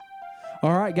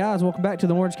All right, guys, welcome back to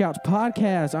the Orange Couch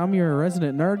Podcast. I'm your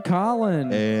resident nerd,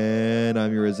 Colin. And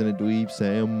I'm your resident dweeb,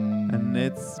 Sam. And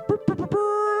it's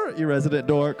your resident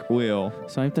dork, Will.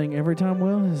 Same thing every time,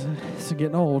 Will. It's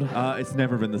getting old. It's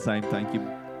never been the same, thank you.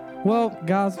 Well,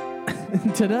 guys,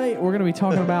 today we're going to be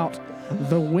talking about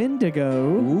the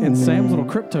Wendigo in Sam's little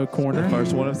crypto corner. The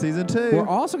first one of season 2. We're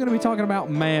also going to be talking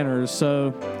about manners,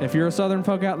 so if you're a Southern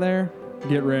folk out there,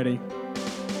 get ready.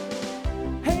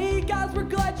 Hey guys, we're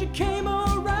glad you came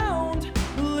around.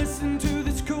 Listen to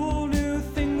this cool new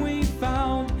thing we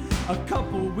found. A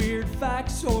couple weird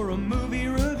facts or a movie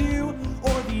review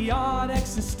or the odd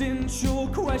existential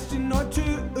question or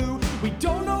two. We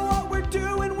don't know what we're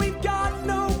doing, we've got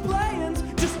no plans.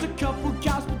 Just a couple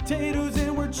couch potatoes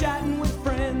and we're chatting with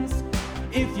friends.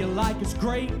 If you like us,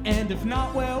 great, and if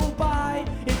not, well, bye.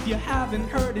 If you haven't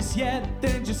heard us yet,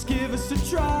 then just give us a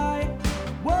try.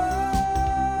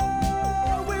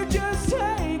 Whoa, we're just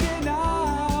hanging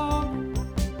out,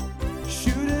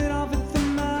 shooting off at the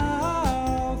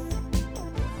mouth.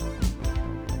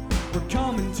 We're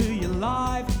coming to you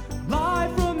live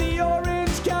from the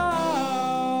Orange Couch.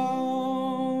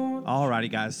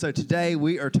 Alrighty, guys. So today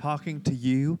we are talking to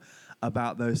you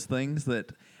about those things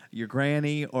that your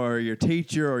granny or your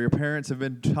teacher or your parents have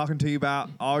been talking to you about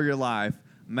all your life,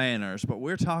 manners. But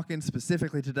we're talking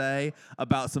specifically today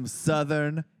about some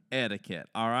Southern etiquette,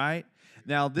 all right?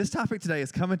 Now, this topic today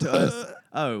is coming to us.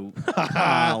 Oh,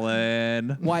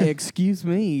 Colin. Why, excuse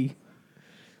me.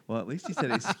 Well, at least you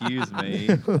said excuse me.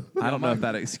 I don't know if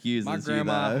that excuses My you,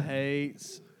 grandma though.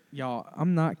 hates... Y'all,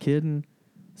 I'm not kidding.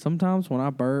 Sometimes when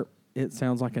I burp, it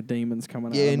sounds like a demon's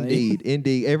coming out of me. Indeed.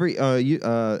 He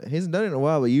hasn't done it in a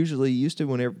while, but usually he used to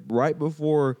whenever right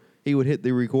before he would hit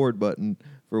the record button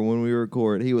for when we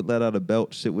record, he would let out a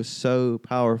belch that was so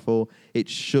powerful it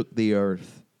shook the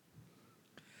earth.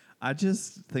 I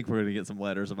just think we're going to get some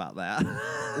letters about that.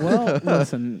 Well,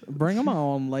 listen, bring them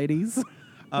on, ladies.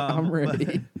 I'm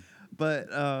ready.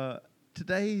 But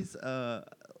today's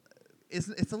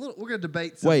it's a little. We're going to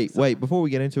debate. Wait! Before we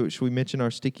get into it, should we mention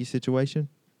our sticky situation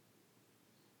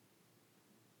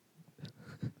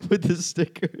with the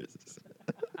stickers?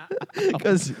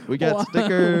 Because we got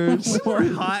stickers.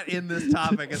 We're hot in this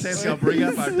topic, and Sam's going to bring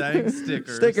up our dang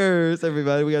stickers. Stickers,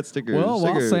 everybody. We got stickers. Well,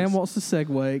 while stickers. Sam wants to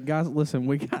segue, guys, listen,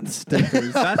 we got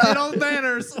stickers. That's it on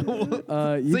banners.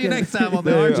 See you next time on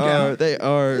the They Orange are, Couch. they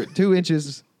are 2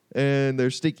 inches and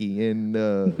they're sticky and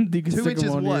You can 2 stick 'em inches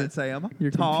on what, Sam?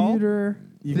 Your Tall, computer.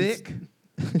 You can thick.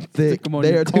 thick. 'em on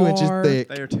They your are 2 inches car. thick.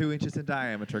 They are 2 inches in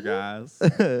diameter, guys.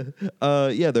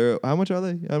 Yeah, they're. How much are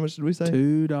they? How much did we say?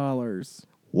 $2.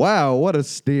 Wow, what a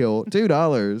steal!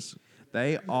 $2.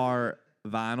 They are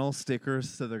vinyl stickers,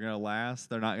 so they're going to last.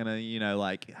 They're not going to, have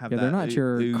Yeah, that they're not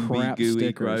your ooey crap gooey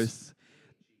stickers. gross.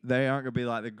 They aren't going to be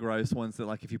like the gross ones that,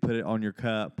 like, if you put it on your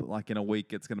cup, like in a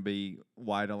week, it's going to be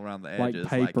white all around the Like edges.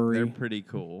 papery. They're pretty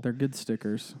cool. They're good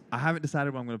stickers. I haven't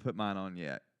decided what I'm going to put mine on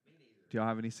yet. Do y'all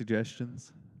have any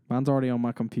suggestions? Mine's already on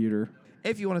my computer.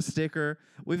 If you want a sticker,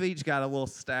 we've each got a little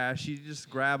stash. You just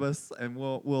grab us, and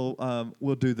we'll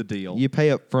do the deal. You pay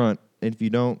up front, and if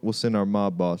you don't, we'll send our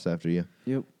mob boss after you.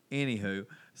 Yep. Anywho,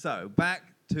 so back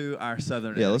to our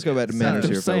Southern. Yeah, let's go back to etiquette. manners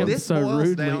here, Sam fellas. This so boils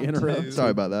rudely down interrupted. to-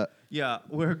 Sorry about that. Yeah,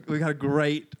 we got a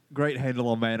great handle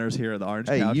on manners here at the Orange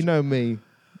Hey, Couch. you know me.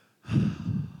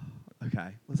 Okay,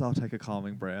 let's all take a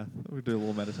calming breath. We'll do a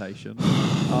little meditation.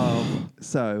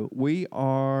 So we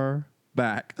are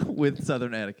back with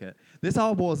Southern etiquette. This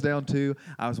all boils down to,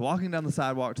 I was walking down the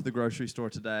sidewalk to the grocery store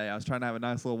today. I was trying to have a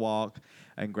nice little walk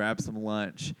and grab some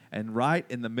lunch. And right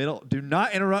in the middle, do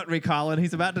not interrupt me, Colin.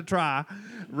 He's about to try.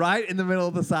 Right in the middle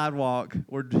of the sidewalk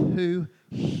were 2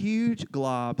 huge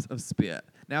globs of spit.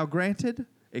 Now, granted,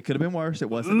 it could have been worse. It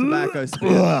wasn't tobacco spit.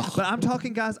 But I'm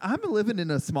talking, guys, I'm living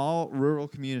in a small rural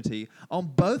community. On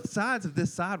both sides of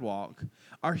this sidewalk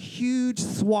are huge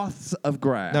swaths of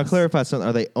grass. Now clarify something.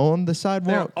 Are they on the They're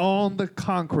sidewalk? on the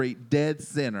concrete, dead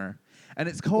center. And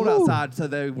it's cold Ooh. outside, so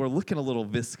they were looking a little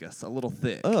viscous, a little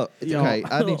thick. Oh, Y'all. okay.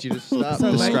 I need you to stop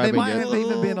So they describing might it. have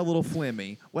even been a little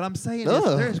flimmy. What I'm saying is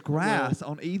Ugh. there's grass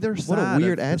on either What a side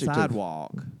weird of adjective. the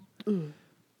sidewalk.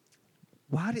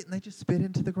 Why didn't they just spit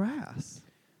into the grass?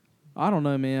 I don't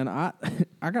know, man. I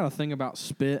got a thing about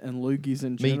spit and loogies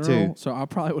in Me general. too. So I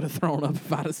probably would have thrown up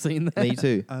if I'd have seen that. Me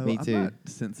too. Me I'm too. not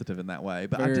sensitive in that way,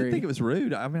 but I Very. did think it was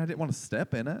rude. I mean, I didn't want to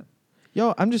step in it.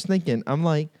 Yo, I'm just thinking. I'm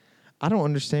like, I don't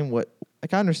understand what.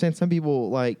 Like, I understand some people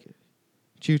like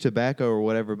chew tobacco or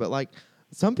whatever, but like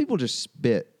some people just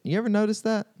spit. You ever notice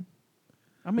that?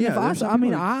 I mean, Yeah, if there's some I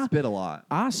mean, people who I spit a lot.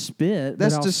 I spit.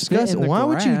 That's disgusting. Why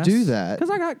would you do that? Because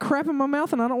I got crap in my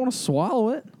mouth and I don't want to swallow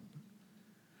it.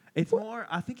 It's more.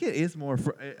 I think it is more.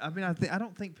 I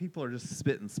don't think people are just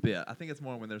spit and spit. I think it's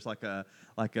more when there's like a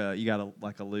you got a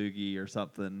loogie or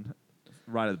something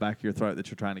right at the back of your throat that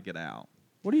you're trying to get out.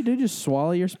 What do you do? Just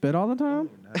swallow your spit all the time?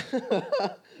 Oh,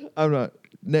 no. I'm not.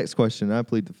 Next question. I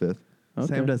plead the fifth. Okay.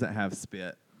 Sam doesn't have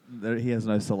spit. He has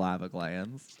no saliva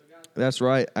glands. That's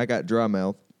right. I got dry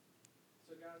mouth.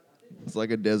 It's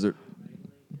like a desert.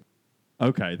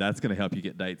 Okay, that's going to help you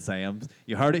get dates, Sam.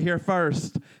 You heard it here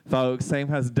first, folks. Sam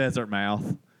has desert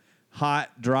mouth. Hot,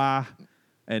 dry,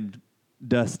 and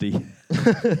dusty.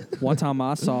 One time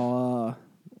I saw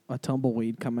a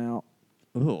tumbleweed come out.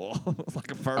 Ooh, it's like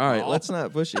a fur All right, ball. let's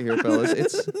not push it here, fellas.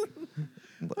 It's.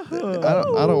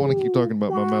 I don't want to keep talking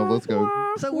about my mouth. Let's go.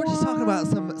 So we're just talking about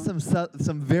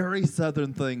some very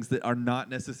southern things that are not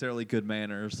necessarily good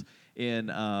manners in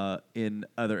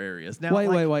other areas. Now,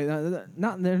 Wait.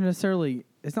 Not they're necessarily.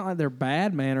 It's not like they're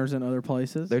bad manners in other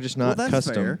places. They're just Well, not that's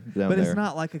custom fair, down but there. it's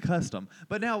not like a custom.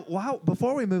 But now,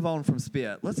 before we move on from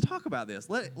spit, let's talk about this.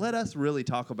 Let us really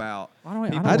talk about. Why don't we-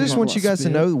 I people- don't I just talk want you about guys to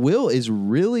spit. know Will is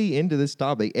really into this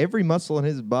topic. Every muscle in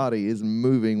his body is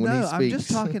moving when he No, speaks. I'm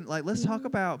just talking. Like, let's talk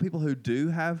about people who do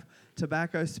have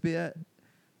tobacco spit,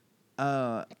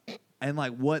 and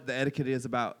like what the etiquette is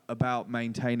about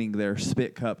maintaining their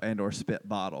spit cup and or spit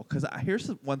bottle. Because here's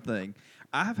one thing.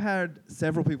 I've had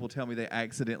several people tell me they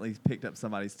accidentally picked up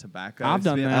somebody's tobacco. I've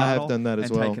done spit that. bottle I've done that as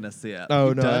and well. taken a sip. Oh,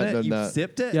 You've no, done I've it? done You've that.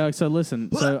 sipped it. Yeah, so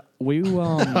listen. So we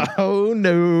Oh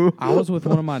no! I was with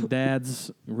one of my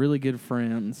dad's really good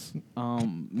friends,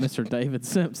 Mr. David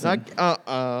Simpson.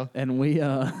 And we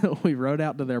we rode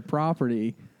out to their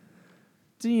property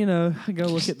to go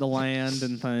look at the land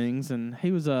and things. And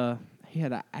he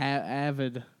had an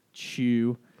avid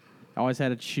chew. Always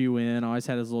had a chew in. Always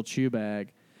had his little chew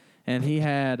bag, and he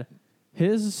had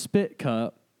his spit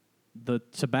cup. The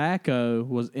tobacco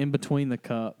was in between the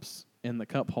cups in the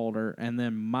cup holder, and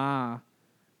then my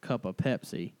cup of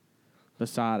Pepsi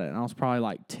beside it. And I was probably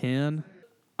like 10.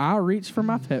 I reached for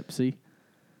my Pepsi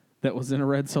that was in a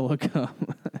red Solo cup,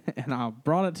 and I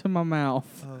brought it to my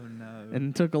mouth Oh no.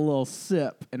 and took a little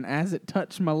sip. And as it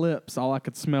touched my lips, all I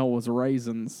could smell was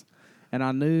raisins. And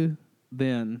I knew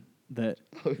then that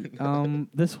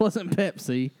this wasn't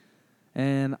Pepsi,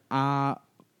 and I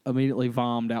immediately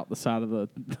vomed out the side of the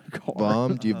car.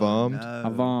 Bombed? You bombed? No. I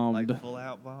vomed. Like full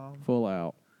out bomb. Full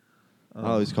out. I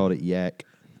always called it yak.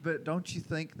 But don't you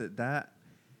think that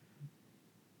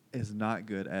is not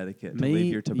good etiquette to Me-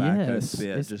 leave your tobacco yes,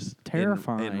 spit it's just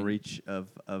terrifying. in reach of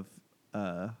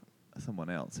someone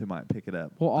else who might pick it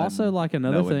up? Well, also like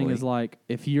another thing unknowingly? is like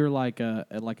if you're like a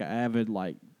avid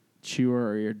like chewer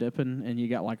or you're dipping and you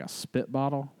got like a spit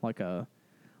bottle, like a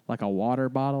water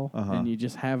bottle, Uh-huh. and you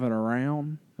just have it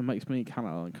around, it makes me kind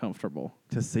of uncomfortable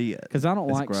to see it because I don't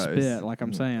It's like gross. spit. Like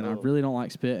I'm saying, I really don't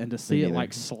like spit, and to see it neither.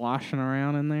 like sloshing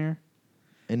around in there.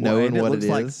 And Well, knowing and what looks it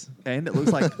like, is. and it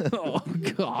looks like Oh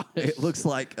gosh! it looks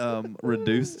like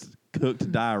reduced cooked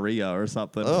diarrhea or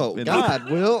something. Oh, In God,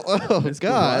 Will. Oh, It's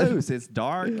God. gross. It's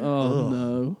dark. Oh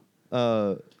Ugh.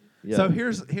 no! Yeah. So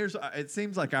here's it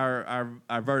seems like our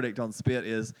verdict on spit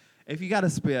is if you got to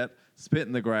spit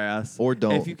in the grass Or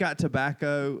don't. If you got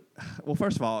tobacco, well,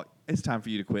 first of all, it's time for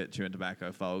you to quit chewing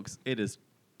tobacco, folks. It's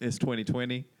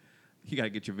 2020. You got to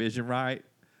get your vision right,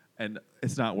 and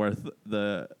it's not worth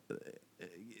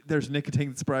there's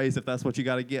nicotine sprays if that's what you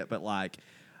got to get, but like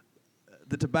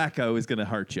the tobacco is going to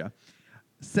hurt you.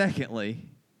 Secondly,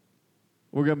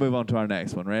 we're going to move on to our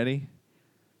next one. Ready?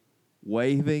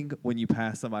 Waving when you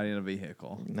pass somebody in a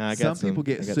vehicle. Nah, I got some people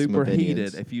get I got some super heated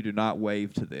opinions. if you do not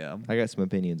wave to them. I got some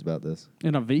opinions about this.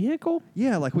 In a vehicle?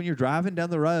 Yeah, like when you're driving down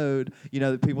the road,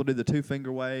 people do the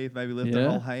 2-finger wave, maybe lift their Yeah.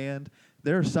 whole hand.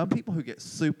 There are some people who get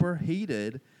super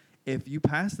heated if you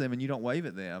pass them and you don't wave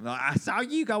at them. Like, I saw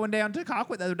you going down to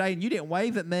Colquitt the other day and you didn't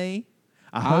wave at me.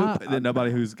 I hope that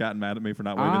nobody who's gotten mad at me for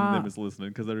not waving at them is listening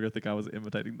because they're going to think I was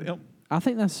imitating them. I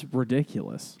think that's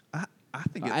ridiculous. I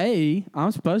think it's...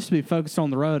 I'm supposed to be focused on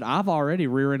the road. I've already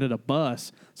rear-ended a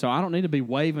bus, so I don't need to be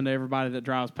waving to everybody that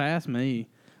drives past me.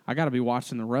 I got to be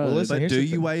watching the road. Well, listen, But here's do the you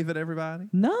thing. wave at everybody?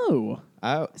 No.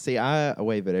 I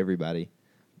wave at everybody,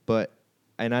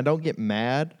 and I don't get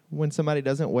mad when somebody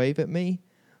doesn't wave at me.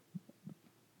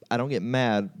 I don't get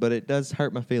mad, but it does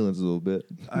hurt my feelings a little bit.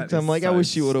 That So I'm is like, I so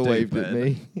wish you would have waved at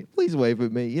stupid. me. Please wave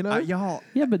at me. Y'all,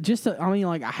 Yeah, but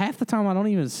like half the time I don't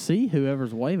even see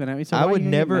whoever's waving at me. So I why would you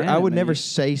gonna get never. mad I at would me? never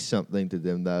say something to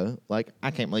them though. Like,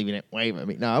 I can't believe you didn't wave at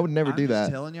me. No, I would never I'm do just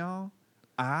that. telling y'all,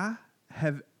 I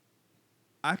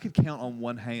could count on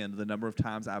one hand the number of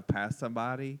times I've passed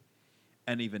somebody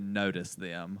and even noticed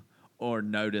them or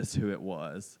noticed who it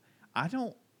was. I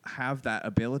don't have that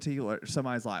ability. Or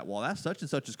somebody's like, well, that's such and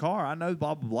such's car. I know,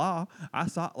 blah, blah, blah. I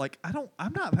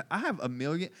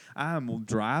am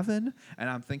driving and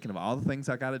I'm thinking of all the things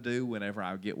I got to do whenever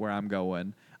I get where I'm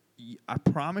going. I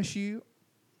promise you,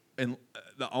 and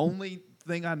the only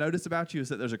thing I notice about you is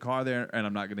that there's a car there and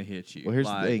I'm not going to hit you. Well, here's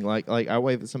the thing. Like I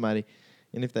wave at somebody,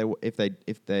 and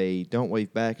if they don't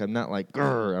wave back, I'm not like,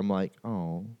 grr. I'm like,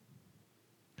 oh.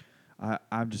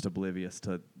 I'm just oblivious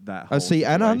to that whole see,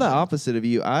 situation. and I'm the opposite of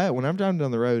you. When I'm driving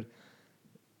down the road,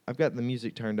 I've got the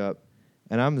music turned up,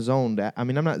 and I'm zoned out. I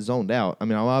mean, I'm not zoned out. I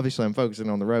mean, I'm focusing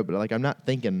on the road, but like I'm not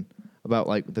thinking about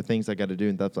like the things I got to do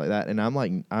and stuff like that. And I'm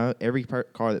like, every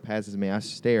car that passes me, I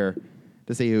stare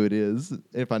to see who it is,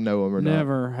 if I know them or not.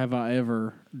 Never have I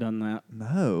ever done that.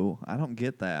 No, I don't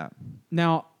get that.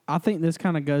 Now, I think this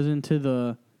kind of goes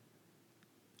into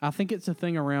I think it's a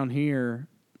thing around here,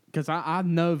 because I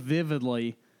know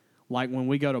vividly, like when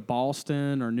we go to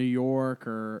Boston or New York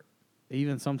or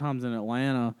even sometimes in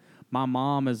Atlanta, my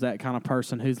mom is that kind of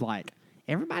person who's like,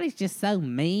 everybody's just so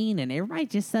mean and everybody's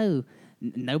just so,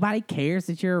 nobody cares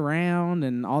that you're around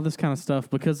and all this kind of stuff.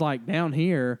 Because like down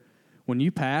here, when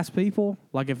you pass people,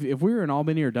 like if we were in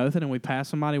Albany or Dothan and we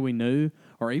passed somebody we knew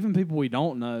or even people we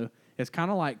don't know, it's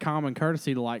kind of like common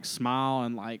courtesy to like smile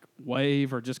and like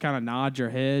wave or just kind of nod your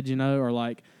head, or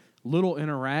like little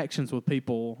interactions with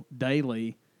people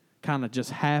daily kind of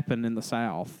just happen in the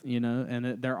South,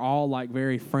 and they're all like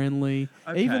very friendly,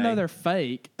 even though they're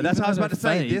fake. That's what I was about to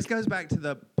say. This goes back to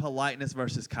the politeness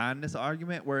versus kindness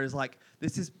argument, whereas like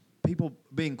this is people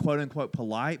being quote unquote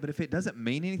polite, but if it doesn't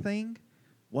mean anything,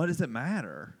 what does it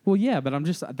matter? Well, yeah, but I'm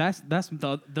just that's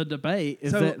the debate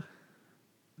is that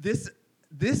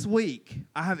This week,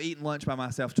 I have eaten lunch by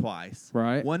myself twice.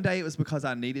 Right. One day, it was because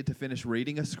I needed to finish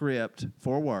reading a script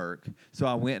for work, so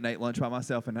I went and ate lunch by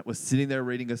myself and was sitting there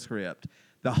reading a script.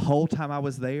 The whole time I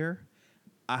was there,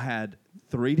 I had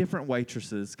 3 different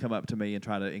waitresses come up to me and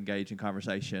try to engage in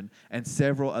conversation, and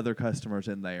several other customers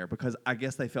in there because I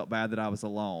guess they felt bad that I was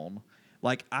alone.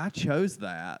 Like, I chose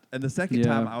that. And the second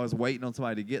time, I was waiting on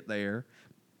somebody to get there,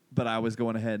 but I was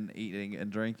going ahead and eating and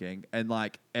drinking, and,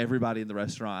 like, everybody in the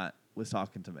restaurant was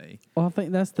talking to me. Well, I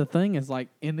think that's the thing is like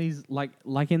in these like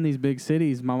in these big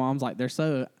cities, my mom's like they're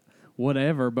so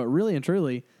whatever, but really and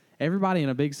truly, everybody in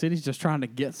a big city is just trying to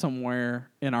get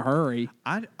somewhere in a hurry,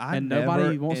 and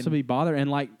nobody wants to be bothered. And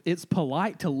like it's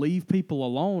polite to leave people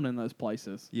alone in those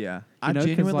places. Yeah, I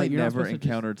genuinely never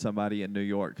encountered somebody in New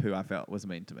York who I felt was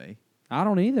mean to me. I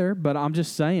don't either, but I'm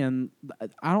just saying,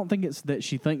 I don't think it's that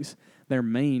she thinks they're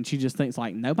mean. She just thinks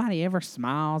like nobody ever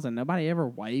smiles and nobody ever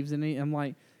waves at me. I'm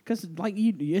like. Because, like,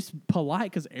 it's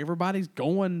polite because everybody's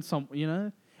going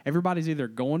everybody's either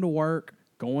going to work,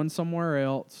 going somewhere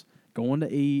else, going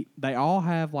to eat. They all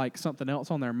have, like, something else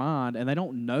on their mind, and they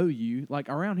don't know you. Like,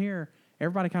 around here,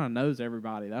 everybody kind of knows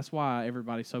everybody. That's why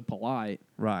everybody's so polite.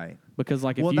 Right. Because,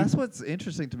 like, that's what's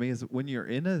interesting to me is when you're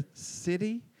in a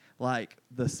city, like,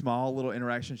 the small little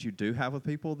interactions you do have with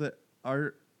people that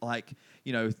are, like,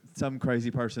 some crazy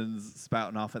person's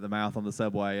spouting off at the mouth on the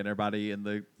subway and everybody in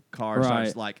the car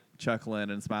starts like chuckling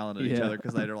and smiling at each other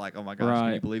because they're like, oh my gosh,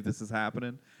 can you believe this is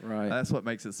happening? Right. That's what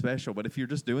makes it special. But if you're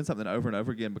just doing something over and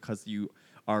over again because you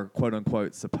are quote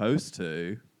unquote supposed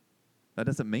to, that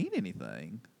doesn't mean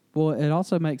anything. Well, it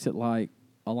also makes it like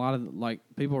a lot of like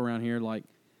people around here, like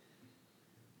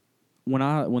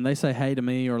when they say hey to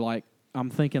me or like I'm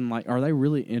thinking like, are they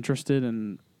really interested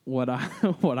in what I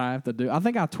have to do? I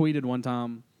think I tweeted one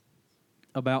time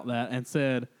about that and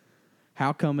said,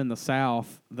 how come in the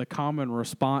South the common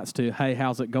response to "Hey,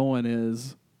 how's it going?"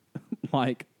 is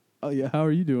like, "Oh yeah, how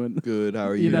are you doing?" Good. How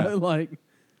are you?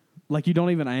 Like you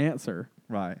don't even answer.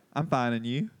 Right. I'm fine, and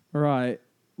you? Right.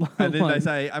 And then they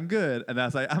say, "I'm good," and I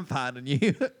say, "I'm fine, and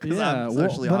you?" Yeah. I'm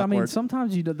socially awkward. I mean,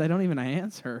 sometimes they don't even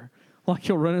answer. Like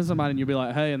you'll run into somebody and you'll be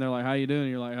like, "Hey," and they're like, "How you doing?"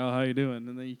 And you're like, "Oh, how you doing?"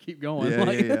 And then you keep going.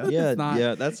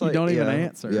 That's like you don't even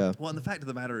answer. Yeah. Well, and the fact of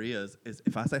the matter is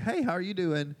if I say, "Hey, how are you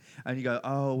doing?" and you go,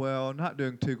 "Oh, well, I'm not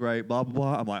doing too great," blah blah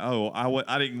blah. I'm like, "Oh,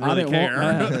 I didn't really care."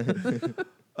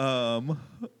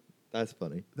 That's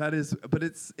funny. That is, but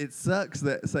it sucks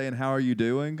that saying "How are you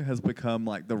doing?" has become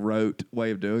like the rote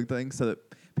way of doing things, so that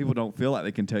people don't feel like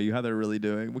they can tell you how they're really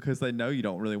doing because they know you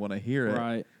don't really want to hear it.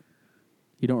 Right.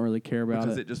 You don't really care about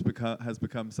because it just has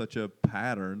become such a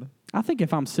pattern. I think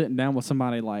if I'm sitting down with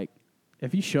somebody, like,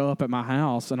 if you show up at my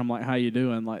house and I'm like, how you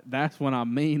doing? Like, that's when I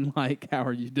mean, like, how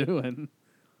are you doing?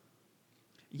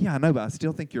 Yeah, I know, but I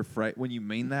still think when you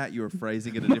mean that, you're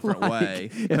phrasing it a different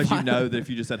way. Because you know that if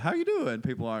you just said, how you doing,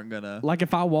 people aren't going to... Like,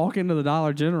 if I walk into the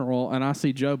Dollar General and I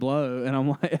see Joe Blow and I'm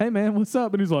like, hey, man, what's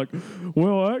up? And he's like,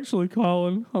 well, actually,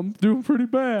 Colin, I'm doing pretty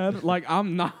bad. Like,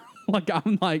 I'm not... Like,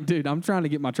 I'm like, dude, I'm trying to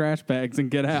get my trash bags and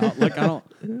get out. Like, I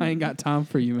ain't got time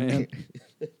for you, man.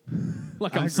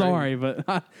 Like, I'm sorry, but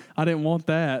I didn't want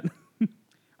that.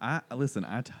 Listen,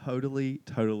 I totally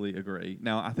agree.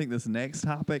 Now, I think this next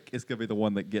topic is going to be the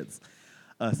one that gets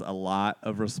us a lot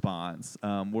of response.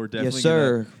 We're definitely yes,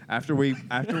 sir. After we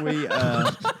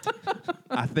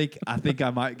I think I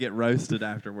might get roasted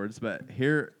afterwards, but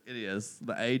here it is,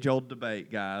 the age-old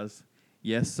debate, guys.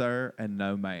 Yes, sir, and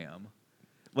no, ma'am.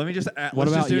 Let me just what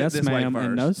let's about just do yes, it this ma'am, way first.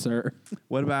 and no, sir?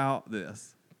 What about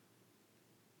this?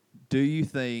 Do you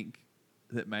think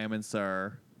that ma'am and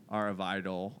sir are a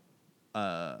vital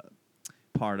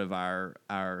part of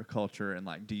our culture, and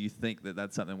like, do you think that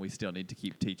that's something we still need to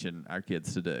keep teaching our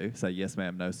kids to do? Say yes,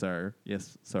 ma'am, no, sir.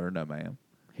 Yes, sir, no, ma'am.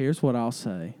 Here's what I'll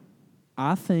say.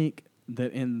 I think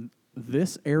that in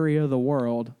this area of the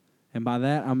world, and by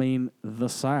that I mean the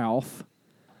South,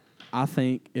 I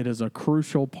think it is a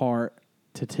crucial part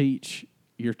to teach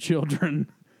your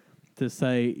children to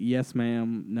say yes,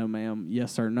 ma'am, no, ma'am,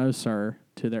 yes, sir, no, sir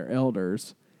to their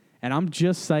elders. And I'm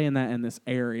just saying that in this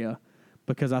area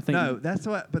because I think... No,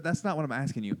 but that's not what I'm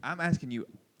asking you. I'm asking you,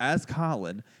 as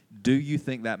Colin, do you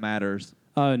think that matters?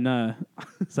 Oh, no.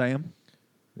 Sam?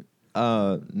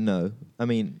 No. I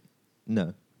mean,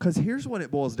 no. Because here's what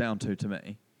it boils down to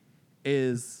me,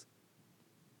 is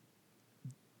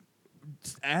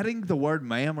adding the word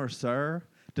ma'am or sir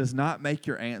does not make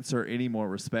your answer any more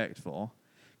respectful.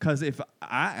 Because if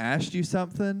I asked you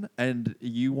something and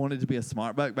you wanted to be a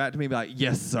smart buck back to me, be like,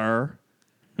 yes, sir.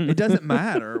 It doesn't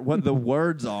matter what the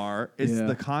words are. It's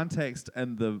the context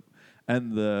and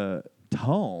the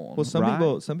tone.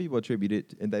 Well, some people attribute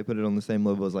it and they put it on the same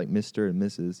level as like Mr. and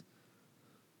Mrs.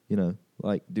 You know,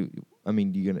 like, you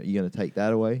gonna take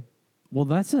that away? Well,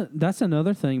 that's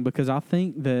another thing because I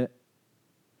think that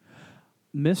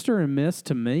Mr. and Miss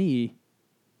to me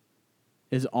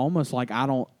is almost like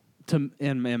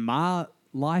in my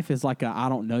life is like I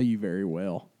don't know you very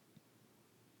well.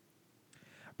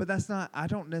 But I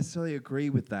don't necessarily agree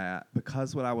with that,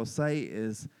 because what I will say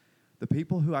is the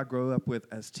people who I grew up with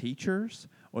as teachers,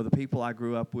 or the people I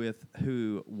grew up with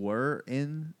who were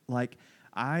in, like,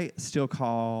 I still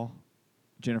call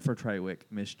Jennifer Trawick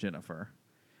Miss Jennifer.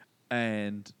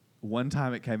 And one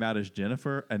time it came out as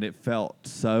Jennifer, and it felt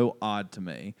so odd to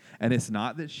me. And it's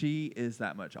not that she is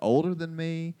that much older than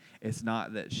me. It's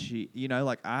not that she,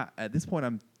 like, at this point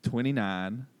I'm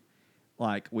 29.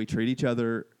 Like, we treat each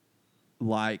other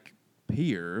like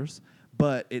peers,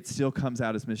 but it still comes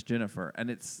out as Miss Jennifer. And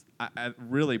it's I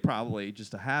really probably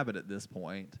just a habit at this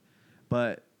point.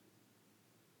 But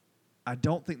I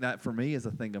don't think that for me is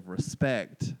a thing of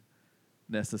respect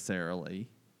necessarily.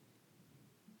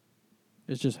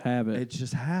 It's just habit. It's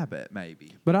just habit,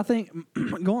 maybe. But I think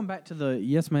going back to the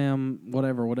yes, ma'am,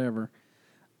 whatever.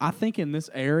 I think in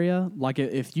this area, like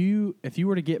if you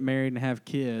were to get married and have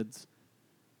kids,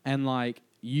 and like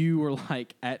you were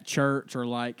like at church or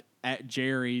like at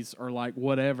Jerry's or like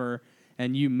whatever,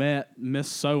 and you met Miss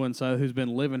So and So who's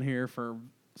been living here for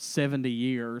 70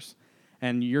 years,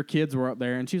 and your kids were up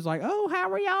there, and she's like, "Oh,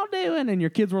 how are y'all doing?" And your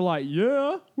kids were like,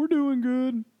 "Yeah, we're doing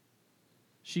good."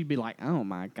 She'd be like, "Oh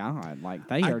my God, like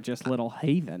they are just little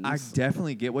heathens." I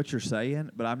definitely get what you're saying,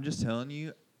 but I'm just telling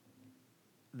you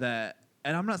that,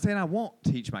 and I'm not saying I won't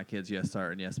teach my kids yes,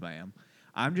 sir, and yes, ma'am.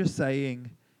 I'm just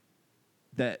saying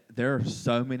that there are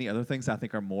so many other things I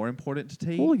think are more important to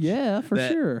teach. Well, yeah, for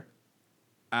sure.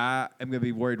 I am going to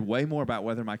be worried way more about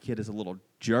whether my kid is a little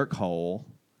jerkhole,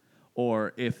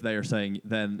 or if they're saying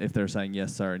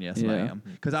yes, sir, and yes, ma'am.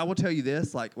 Because I will tell you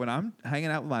this, like when I'm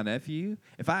hanging out with my nephew,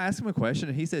 if I ask him a question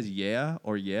and he says yeah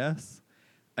or yes,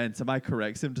 and somebody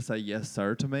corrects him to say yes,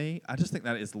 sir to me, I just think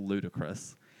that is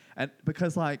ludicrous. And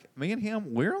because like me and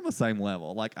him, we're on the same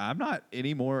level. Like I'm not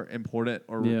any more important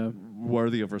or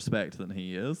worthy of respect than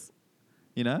he is.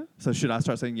 So should I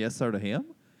start saying yes, sir to him?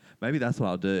 Maybe that's what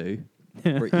I'll do.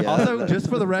 Also, just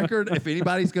for the record, if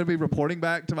anybody's going to be reporting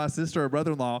back to my sister or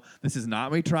brother-in-law, this is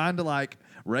not me trying to like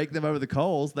rake them over the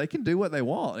coals. They can do what they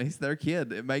want. He's their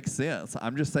kid. It makes sense.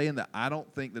 I'm just saying that I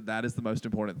don't think that is the most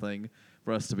important thing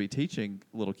for us to be teaching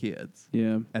little kids.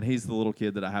 Yeah. And he's the little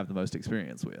kid that I have the most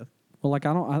experience with. Well, like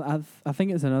I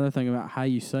think it's another thing about how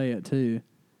you say it too,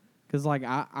 because like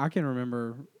I can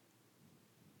remember.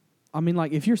 I mean,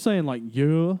 like if you're saying like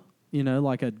yeah,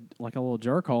 like a little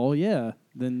jerkhole, yeah,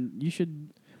 then you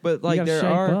should. But like there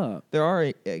are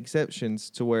exceptions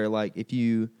to where like if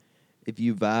you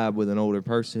vibe with an older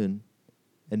person,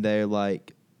 and they're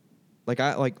like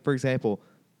for example,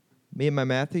 me and my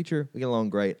math teacher, we get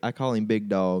along great. I call him Big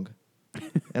Dog.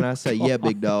 And I say, yeah,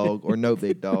 big dog, or no,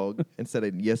 big dog, instead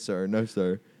of yes, sir, or no,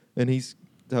 sir. And he's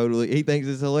totally. He thinks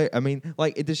it's hilarious. I mean,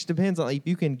 like, it just depends on if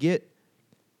you can get.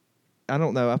 I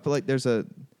don't know. I feel like there's a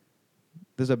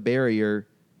barrier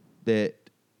that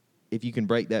if you can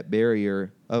break that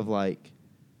barrier of like,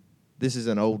 this is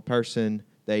an old person,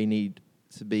 they need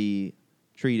to be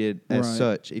treated as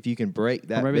such. If you can break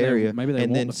that barrier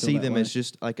and then see them as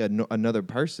just like another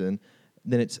person,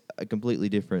 then it's a completely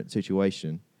different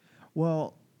situation.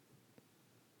 Well,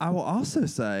 I will also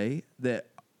say that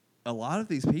a lot of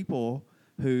these people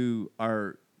who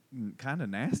are kind of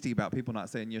nasty about people not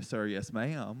saying yes sir, yes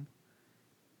ma'am,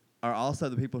 are also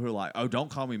the people who are like, oh,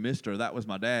 don't call me mister, that was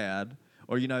my dad.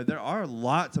 Or, there are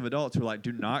lots of adults who are like,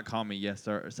 do not call me yes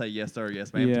sir, say yes sir,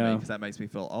 yes ma'am to me because that makes me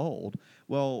feel old.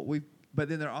 Well, but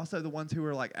then there are also the ones who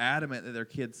are like adamant that their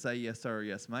kids say yes sir,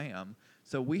 yes ma'am.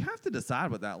 So we have to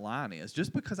decide what that line is.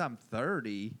 Just because I'm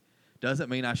 30 doesn't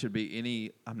mean I should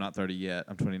be I'm not 30 yet,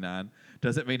 I'm 29.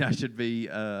 Doesn't mean I should be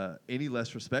any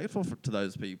less respectful to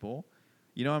those people.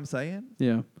 You know what I'm saying?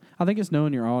 Yeah. I think it's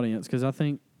knowing your audience because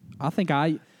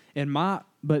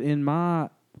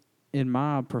in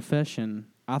my profession,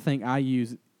 I think I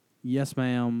use yes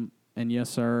ma'am and yes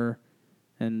sir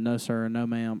and no sir and no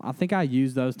ma'am. I think I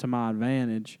use those to my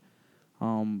advantage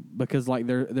because like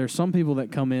there's some people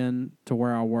that come in to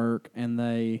where I work and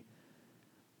they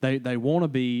want to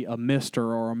be a Mr.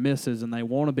 or a Mrs. and they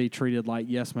want to be treated like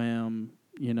yes ma'am,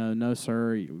 no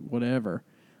sir, whatever.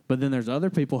 But then there's other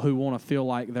people who want to feel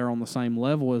like they're on the same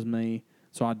level as me,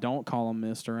 so I don't call them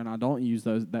Mr. and I don't use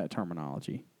that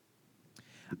terminology.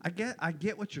 I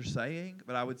get what you're saying,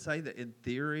 but I would say that in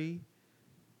theory,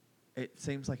 it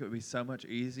seems like it would be so much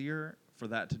easier for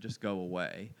that to just go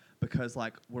away because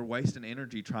like we're wasting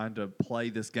energy trying to play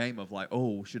this game of like,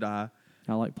 oh, should I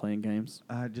like playing games.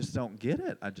 I just don't get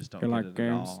it. I just don't get it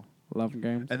games. At all. Love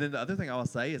games. And then the other thing I will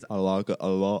say is I like it a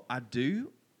lot.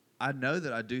 I know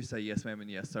that I do say yes ma'am and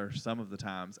yes sir some of the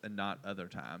times and not other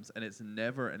times, and it's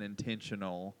never an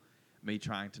intentional me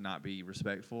trying to not be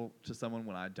respectful to someone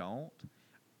when I don't.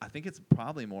 I think it's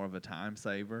probably more of a time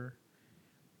saver.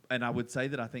 And I would say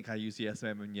that I think I use yes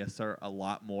ma'am and yes sir a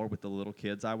lot more with the little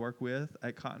kids I work with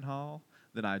at Cotton Hall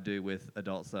than I do with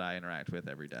adults that I interact with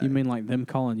every day. You mean like them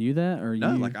calling you that? Or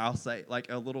no, like I'll say, like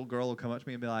a little girl will come up to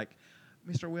me and be like,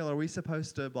 Mr. Will, are we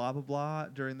supposed to blah, blah, blah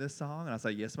during this song? And I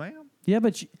say, yes, ma'am. Yeah,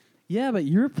 but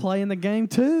you're playing the game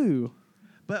too.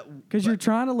 Because you're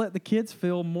trying to let the kids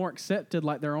feel more accepted,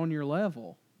 like they're on your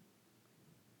level.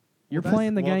 You're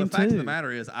playing the game too. The fact of the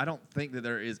matter is, I don't think that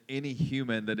there is any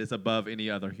human that is above any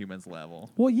other human's level.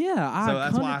 Well, yeah, I 100%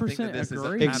 that's why I think that this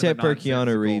agree. Is except for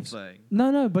Keanu Reeves. Thing.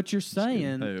 No, but you're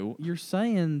saying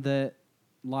that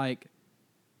like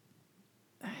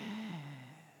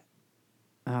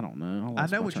I don't know. I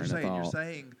know what you're saying. You're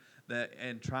saying that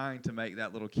and trying to make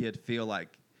that little kid feel like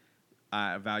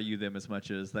I value them as much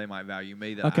as they might value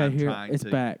me. That okay, I'm here trying it's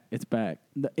to back. It's back.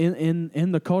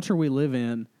 In the culture we live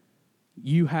in,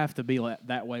 you have to be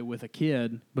that way with a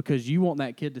kid because you want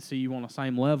that kid to see you on the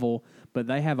same level, but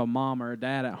they have a mom or a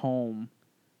dad at home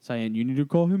saying you need to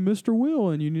call him Mr. Will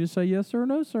and you need to say yes sir or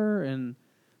no sir. And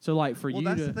so like for you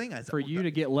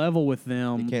to get level with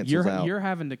them, you're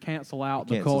having to cancel out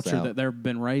the culture that they've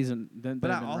been raising.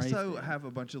 But I also have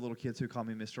a bunch of little kids who call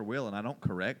me Mr. Will, and I don't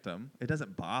correct them. It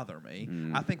doesn't bother me.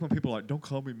 I think when people are like, "Don't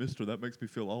call me Mister," that makes me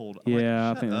feel old. I'm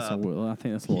I think that's a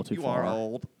little too far. You are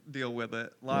old. Deal with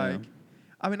it. Like,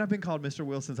 I mean, I've been called Mr.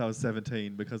 Will since I was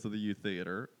 17 because of the youth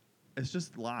theater. It's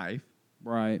just life,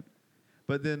 right?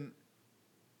 But then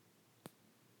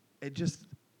it just.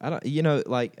 I don't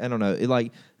know.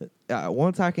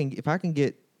 Once if I can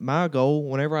get my goal,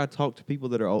 whenever I talk to people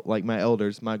that are like my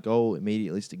elders, my goal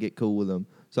immediately is to get cool with them,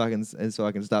 so I can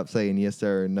stop saying yes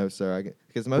sir and no sir.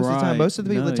 Because most of the time, most of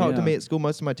the people that talk to me at school,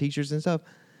 most of my teachers and stuff,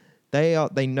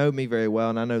 they know me very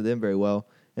well and I know them very well.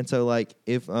 And so like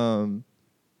if for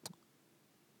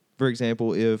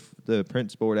example, if the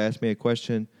principal would ask me a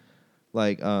question,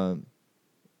 like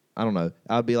I don't know.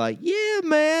 I'll be like, yeah,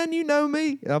 man, you know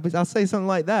me. I'll say something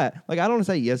like that. Like, I don't want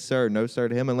to say yes, sir, no, sir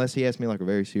to him unless he asks me, like, a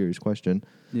very serious question.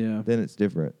 Yeah. Then it's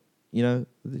different. It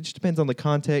just depends on the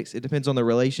context. It depends on the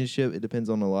relationship. It depends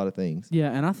on a lot of things.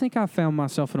 Yeah, and I think I found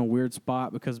myself in a weird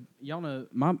spot because, y'all know,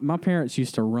 my parents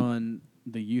used to run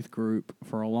the youth group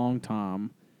for a long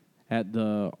time at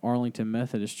the Arlington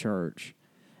Methodist Church.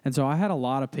 And so I had a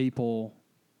lot of people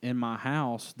in my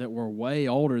house that were way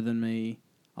older than me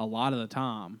a lot of the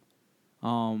time.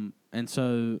 And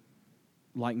so,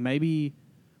 like, maybe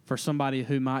for somebody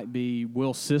who might be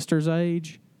Will's sister's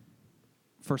age,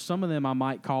 for some of them I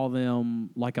might call them,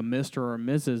 like, a Mr. or a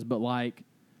Mrs., but, like,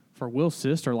 for Will's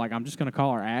sister, like, I'm just going to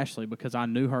call her Ashley because I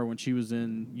knew her when she was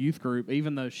in youth group,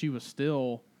 even though she was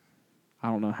still, I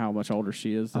don't know how much older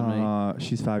she is than me.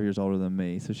 She's 5 years older than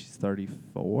me, so she's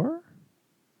 34.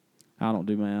 I don't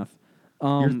do math.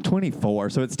 You're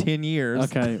 24, so it's 10 years.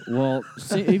 Okay, well,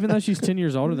 see, even though she's 10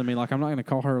 years older than me, like I'm not going to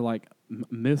call her like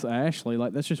Miss Ashley.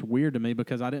 Like that's just weird to me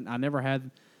because I never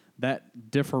had that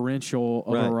differential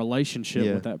of a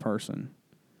relationship with that person.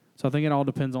 So I think it all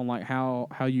depends on like how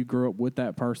you grew up with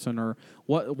that person or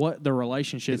what the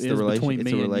relationship is between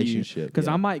me and you. Because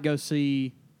I might go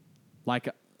see like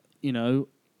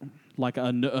like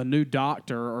a new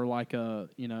doctor or like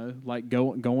like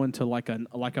going to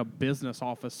like a business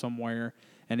office somewhere,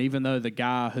 and even though the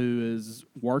guy who is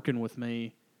working with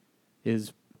me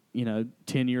is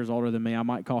 10 years older than me, I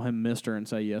might call him Mr. and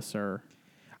say yes sir.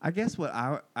 I guess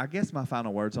my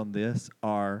final words on this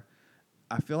are,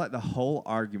 I feel like the whole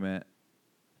argument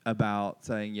about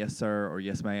saying yes sir or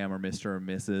yes ma'am or Mr. or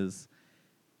Mrs.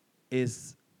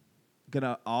 is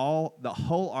the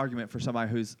whole argument for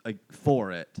somebody who's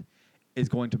for it is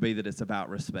going to be that it's about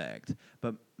respect.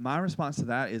 But my response to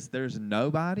that is there's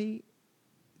nobody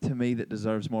to me that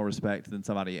deserves more respect than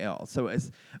somebody else. So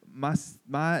it's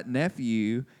my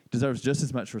nephew deserves just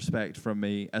as much respect from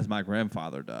me as my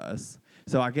grandfather does.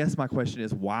 So I guess my question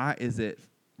is, why is it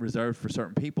reserved for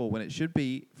certain people when it should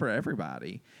be for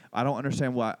everybody? I don't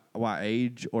understand why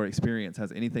age or experience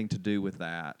has anything to do with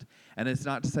that. And it's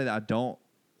not to say that I don't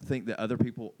think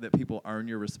that people earn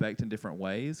your respect in different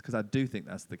ways, because I do think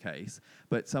that's the case.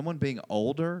 But someone being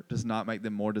older does not make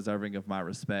them more deserving of my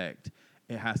respect.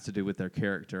 It has to do with their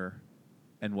character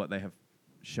and what they have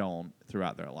shown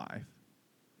throughout their life.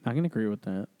 I can agree with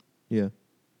that. Yeah.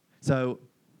 So,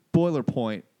 boiler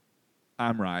point,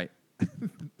 I'm right.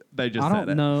 They just said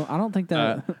it. No, I don't think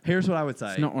that. Here's what I would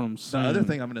say. It's not what I'm saying. The other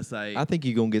thing I'm going to say. I think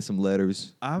you're going to get some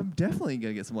letters. I'm definitely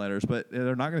going to get some letters, but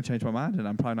they're not going to change my mind, and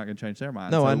I'm probably not going to change their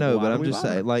mind. No, so I know, but I'm just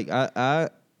saying, like, They're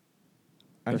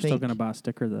still going to buy a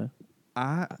sticker, though.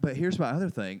 But here's my other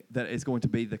thing that is going to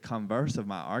be the converse of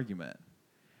my argument.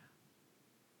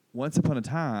 Once upon a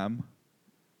time,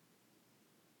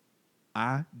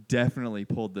 I definitely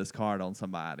pulled this card on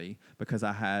somebody because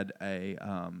I had a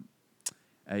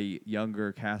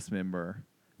younger cast member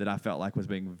that I felt like was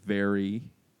being very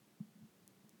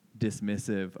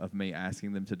dismissive of me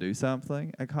asking them to do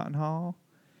something at Cotton Hall.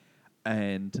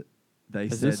 And they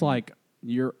said... Is this like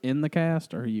you're in the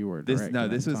cast or you were directing? No,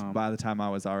 this was by the time I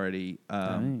was already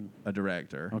a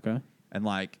director. Okay. And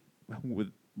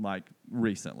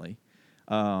recently.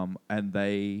 And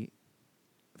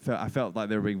I felt like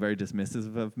they were being very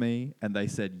dismissive of me, and they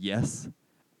said yes,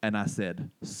 and I said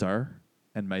sir,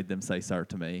 and made them say sir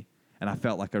to me, and I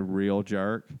felt like a real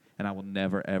jerk, and I will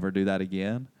never ever do that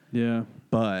again. Yeah.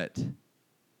 But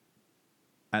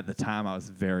at the time, I was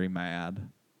very mad,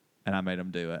 and I made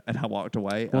them do it, and I walked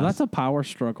away. Well, that's a power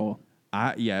struggle.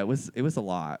 It was a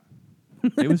lot.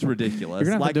 It was ridiculous.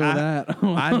 You're gonna have to do that.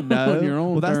 I know. On your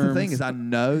own that's terms. the thing is I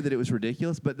know that it was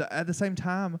ridiculous, but at the same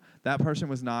time, that person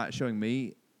was not showing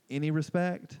me any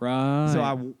respect. Right. So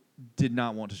I did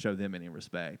not want to show them any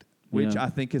respect, which I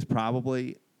think is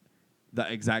probably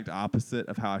the exact opposite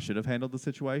of how I should have handled the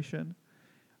situation,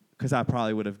 because I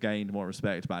probably would have gained more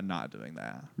respect by not doing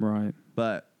that. Right.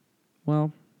 But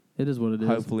well, it is what it is.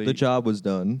 Hopefully, the job was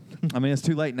done. I mean, it's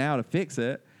too late now to fix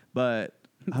it, but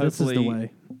hopefully, this is the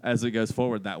way. As it goes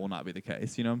forward, that will not be the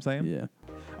case. You know what I'm saying? Yeah.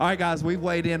 All right, guys, we've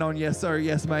weighed in on yes, sir,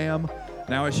 yes, ma'am.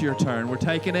 Now it's your turn. We're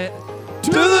taking it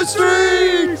to the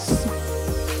streets!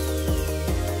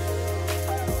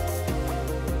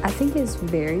 I think it's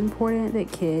very important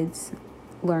that kids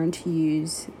learn to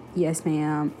use yes,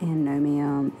 ma'am, and no,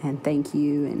 ma'am, and thank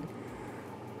you, and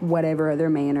whatever other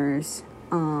manners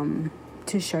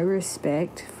to show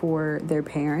respect for their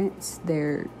parents,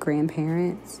 their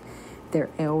grandparents, their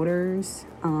elders,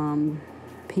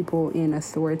 people in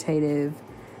authoritative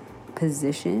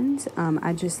positions.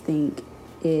 I just think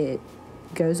it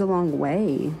goes a long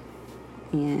way,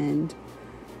 and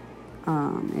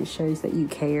it shows that you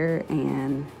care,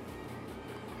 and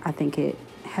I think it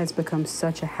has become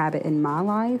such a habit in my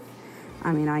life.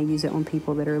 I mean, I use it on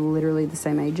people that are literally the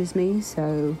same age as me,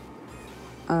 so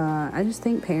I just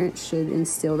think parents should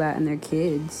instill that in their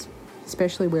kids,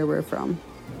 especially where we're from.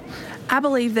 I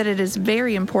believe that it is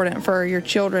very important for your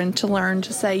children to learn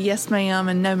to say yes, ma'am,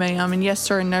 and no, ma'am, and yes,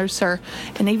 sir, and no, sir,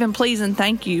 and even please and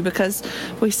thank you, because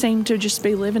we seem to just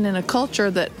be living in a culture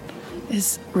that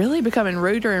is really becoming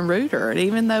ruder and ruder. And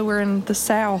even though we're in the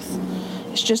South,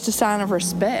 it's just a sign of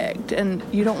respect, and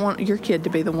you don't want your kid to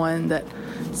be the one that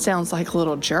sounds like a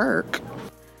little jerk.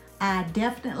 I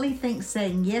definitely think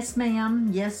saying yes ma'am,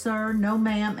 yes sir, no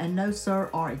ma'am, and no sir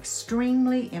are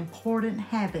extremely important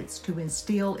habits to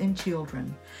instill in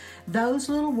children. Those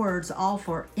little words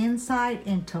offer insight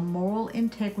into moral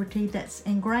integrity that's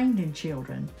ingrained in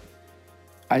children.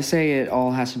 I say it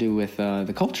all has to do with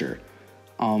the culture.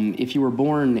 If you were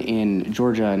born in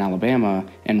Georgia and Alabama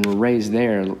and were raised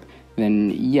there,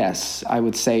 then yes, I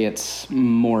would say it's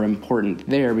more important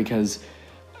there because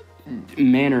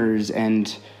manners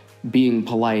and being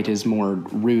polite is more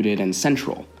rooted and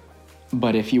central.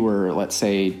 But if you were, let's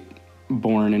say,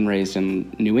 born and raised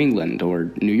in New England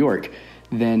or New York,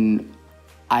 then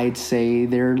I'd say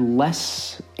they're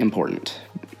less important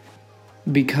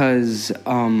because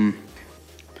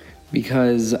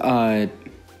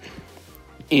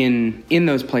in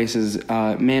those places,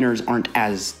 manners aren't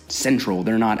as central.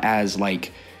 They're not as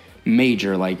like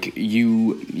major. Like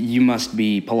you must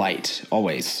be polite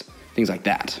always. Things like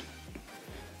that.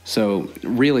 So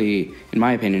really, in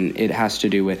my opinion, it has to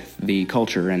do with the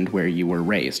culture and where you were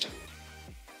raised.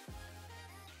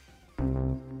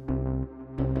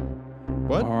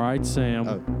 What? All right, Sam.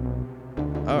 Oh.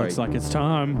 All Looks right. like it's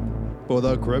time. For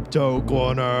the crypto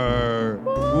corner.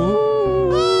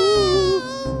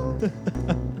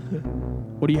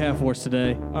 What do you have for us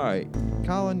today? All right,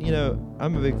 Colin, you know,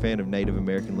 I'm a big fan of Native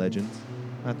American legends.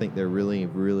 I think they're really,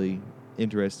 really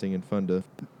interesting and fun to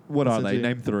What are listen they?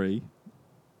 to. Name 3.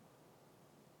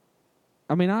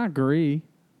 I mean, I agree.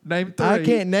 Name 3. I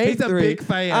can't name He's 3. a big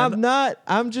fan. I'm not.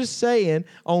 I'm just saying,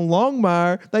 on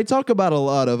Longmire, they talk about a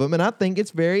lot of them, and I think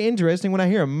it's very interesting when I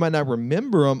hear them. I might not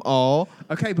remember them all.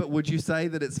 Okay, but would you say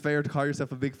that it's fair to call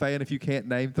yourself a big fan if you can't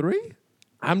name 3?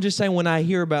 I'm just saying when I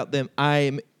hear about them,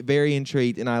 I'm very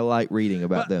intrigued, and I like reading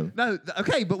about them. No,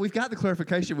 okay, but we've got the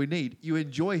clarification we need. You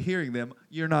enjoy hearing them.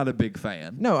 You're not a big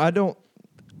fan. No, I don't.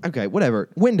 Okay, whatever.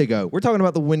 Wendigo. We're talking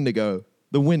about the Wendigo.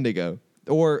 The Wendigo.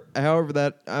 Or however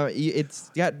that, it's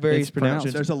got various It's pronounced.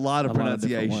 There's pronunciations. a lot of A lot of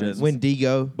different pronunciations. ways.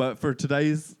 Wendigo. But for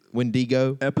today's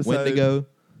Wendigo. Episode. Wendigo.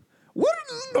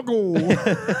 Wendigo.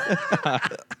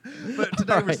 But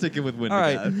today we're sticking with Wendigo. All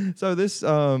right. So this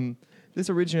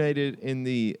originated in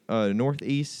the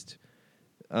northeast,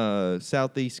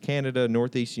 southeast Canada,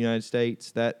 northeast United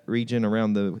States, that region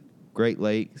around the Great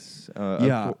Lakes,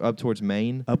 up towards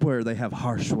Maine. Up where they have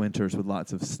harsh winters with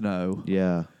lots of snow.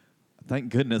 Yeah. Thank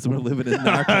goodness we're living in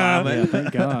our climate. Yeah,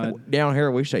 thank God. Down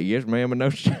here we say yes, ma'am, and no,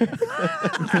 sir.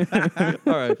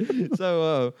 All right.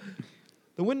 So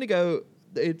the Wendigo,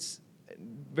 it's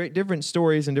very different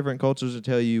stories and different cultures will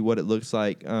tell you what it looks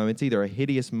like. It's either a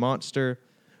hideous monster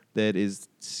that is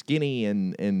skinny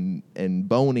and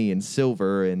bony and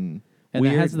silver and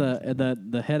weird. It has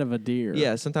the head of a deer.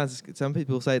 Yeah, sometimes some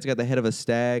people say it's got the head of a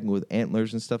stag with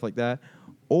antlers and stuff like that.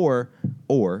 Or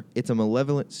it's a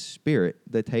malevolent spirit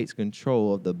that takes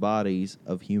control of the bodies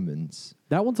of humans.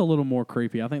 That one's a little more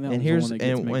creepy. I think that And one's the one that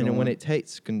gets me when going. it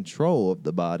takes control of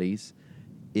the bodies,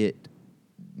 it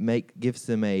gives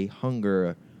them a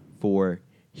hunger for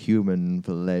human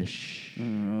flesh.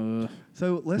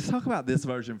 So let's talk about this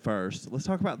version first. Let's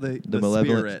talk about the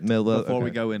malevolent spirit before we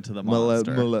go into the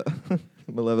monster.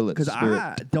 Malevolent Because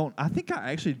spirit. I think I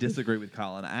actually disagree with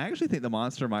Colin. I actually think the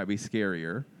monster might be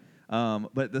scarier.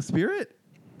 But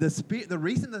the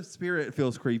reason the spirit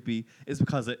feels creepy is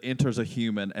because it enters a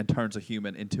human and turns a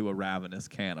human into a ravenous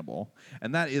cannibal.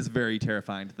 And that is very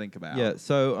terrifying to think about. Yeah,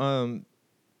 so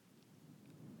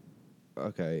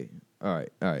okay. All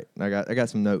right. I got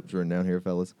some notes written down here,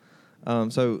 fellas.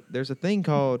 So there's a thing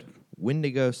called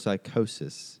Wendigo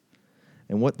psychosis.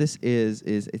 And what this is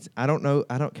it's I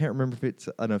can't remember if it's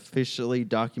an officially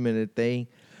documented thing.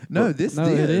 No, this it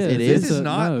is. is. This It's is a-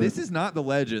 not. no. This is not the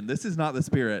legend. This is not the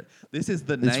spirit. This is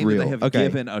the name that real. they have Okay.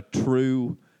 given a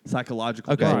true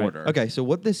psychological Okay. disorder. Okay, so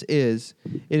what this is,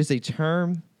 it is a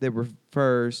term that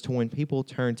refers to when people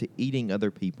turn to eating other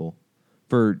people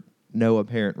for no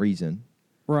apparent reason.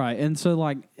 Right, and so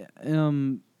like,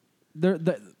 when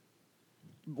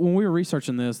we were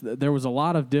researching this, there was a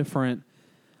lot of different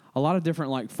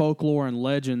like folklore and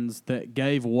legends that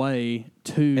gave way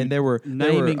to And there were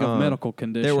naming of medical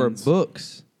conditions. There were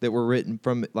books that were written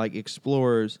from like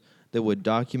explorers that would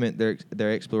document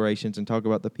their explorations and talk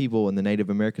about the people and the Native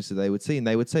Americans that they would see, and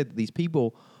they would say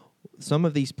that some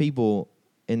of these people,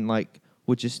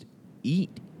 would just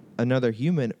eat another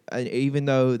human, even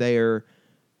though they are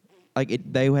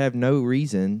they have no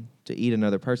reason to eat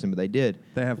another person, but they did.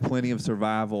 They have plenty of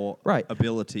survival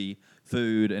ability,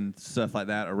 food, and stuff like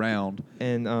that around.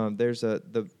 And there's the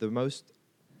most,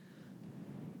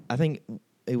 I think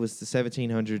it was the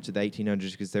 1700s to the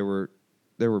 1800s, because there were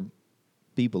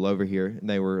people over here, and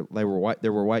they were white.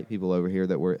 There were white people over here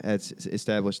that had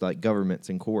established like governments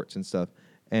and courts and stuff.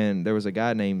 And there was a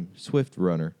guy named Swift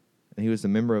Runner, and he was a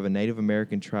member of a Native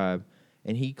American tribe.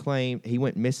 And he claimed he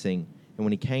went missing, and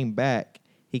when he came back,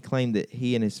 he claimed that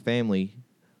he and his family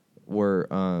were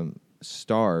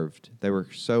starved. They were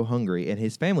so hungry, and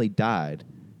his family died,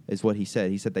 is what he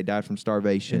said. He said they died from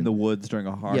starvation in the woods during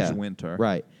a harsh winter.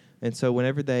 Right. And so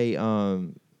whenever they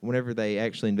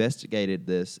actually investigated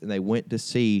this and they went to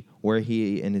see where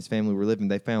he and his family were living,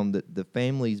 they found that the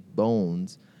family's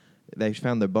bones. They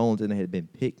found their bones, and they had been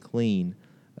picked clean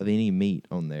of any meat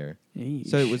on there. Eesh.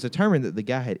 So it was determined that the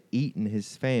guy had eaten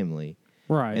his family.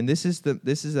 Right. And this is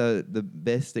the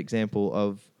best example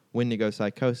of Wendigo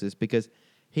psychosis, because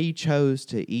he chose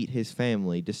to eat his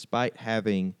family despite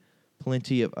having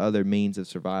plenty of other means of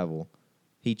survival.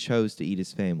 He chose to eat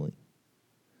his family.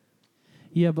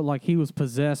 Yeah, but like he was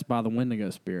possessed by the Wendigo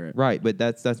spirit. Right, but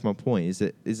that's my point.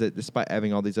 Is that despite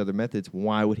having all these other methods,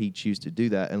 why would he choose to do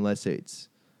that unless it's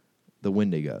the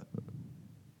Wendigo?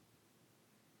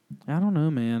 I don't know,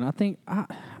 man. I think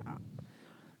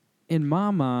in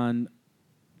my mind,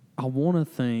 I want to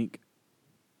think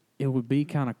it would be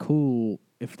kind of cool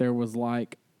if there was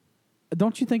like,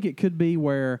 don't you think it could be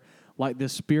where like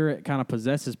this spirit kind of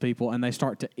possesses people and they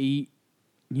start to eat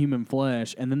human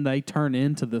flesh and then they turn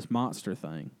into this monster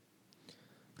thing?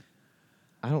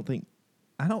 I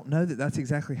don't know that that's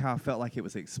exactly how I felt like it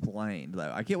was explained,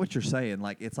 though. I get what you're saying.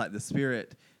 Like, it's like the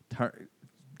spirit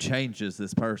changes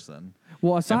this person.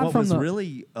 Well, aside and what from was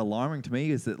really alarming to me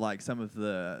is that like some of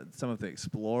the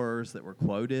explorers that were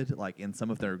quoted, like in some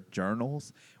of their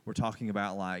journals, were talking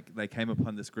about like they came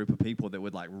upon this group of people that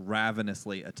would like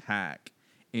ravenously attack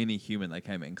any human they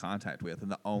came in contact with, and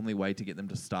the only way to get them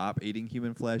to stop eating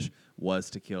human flesh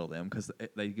was to kill them, because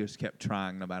they just kept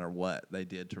trying no matter what they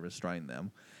did to restrain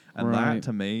them. And that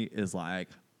to me is like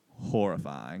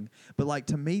horrifying. But like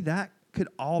to me that could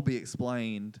all be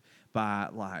explained by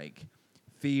like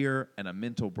fear and a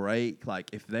mental break. Like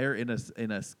if they're in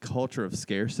a culture of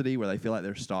scarcity where they feel like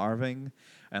they're starving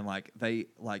and like they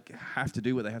like have to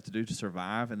do what they have to do to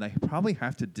survive, and they probably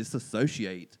have to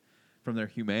disassociate from their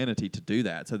humanity to do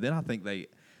that. So then I think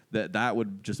that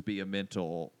would just be a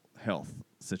mental health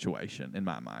situation in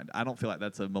my mind. I don't feel like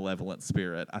that's a malevolent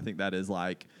spirit. I think that is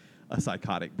like a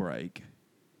psychotic break.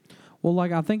 Well,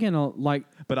 like I think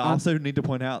But I also need to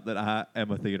point out that I am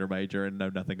a theater major and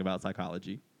know nothing about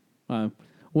psychology.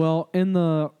 Well,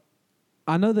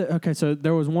 I know that. Okay, so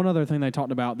there was one other thing they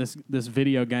talked about, this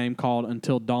video game called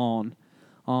Until Dawn,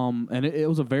 and it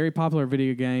was a very popular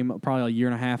video game probably a year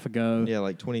and a half ago. Yeah,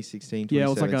 like 2016, 2017. Yeah, it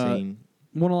was like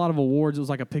won a lot of awards. It was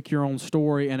like a pick your own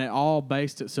story, and it all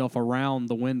based itself around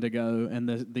the Wendigo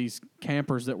and these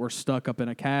campers that were stuck up in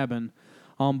a cabin.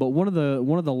 But one of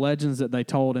the legends that they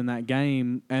told in that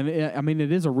game, and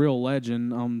it is a real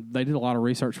legend. They did a lot of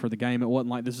research for the game. It wasn't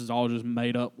like this is all just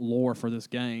made up lore for this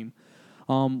game.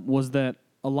 Was that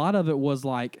a lot of it was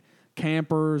like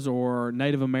campers or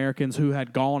Native Americans who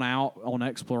had gone out on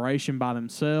exploration by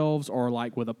themselves or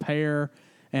like with a pair,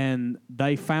 and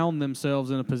they found themselves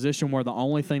in a position where the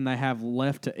only thing they have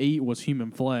left to eat was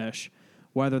human flesh,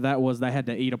 whether that was they had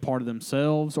to eat a part of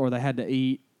themselves or they had to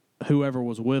eat whoever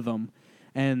was with them.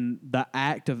 And the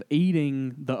act of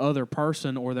eating the other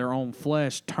person or their own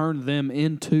flesh turned them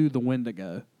into the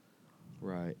Wendigo.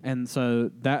 Right. And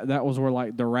so that was where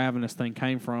like the ravenous thing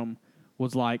came from,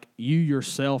 was like you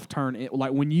yourself turn it,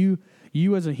 like when you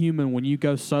as a human, when you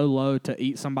go so low to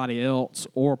eat somebody else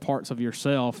or parts of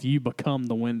yourself, you become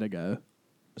the Wendigo.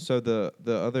 So the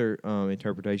other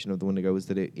interpretation of the Wendigo is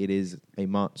that it is a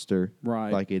monster,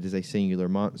 right? Like it is a singular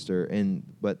monster,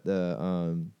 but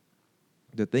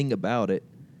the thing about it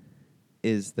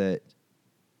is that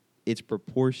its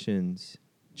proportions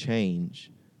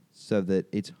change so that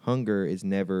its hunger is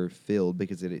never filled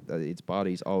because its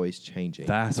body's always changing.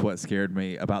 That's what scared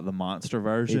me about the monster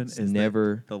version. It's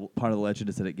never... The part of the legend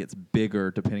is that it gets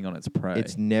bigger depending on its prey.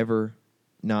 It's never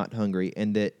not hungry,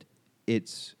 and that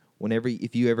it's...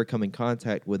 if you ever come in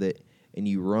contact with it and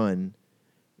you run,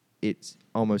 it's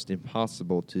almost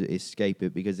impossible to escape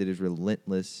it because it is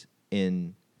relentless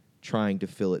in trying to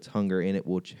fill its hunger, and it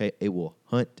will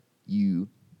hunt you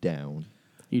down.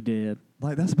 You did.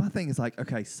 Like, that's my thing. Is like,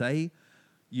 okay, say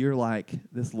you're like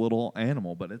this little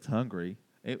animal, but it's hungry.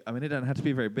 It doesn't have to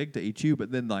be very big to eat you,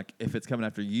 but then like if it's coming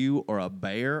after you or a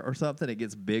bear or something, it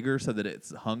gets bigger so that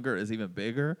its hunger is even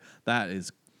bigger. That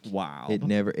is wild. It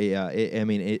never. Yeah.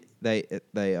 It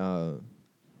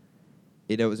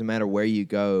doesn't matter where you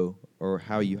go or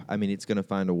how you. It's going to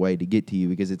find a way to get to you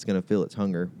because it's going to feel its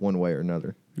hunger one way or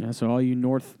another. Yeah. So all you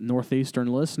northeastern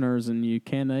listeners and you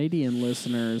Canadian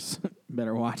listeners,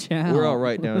 Better watch out. We're all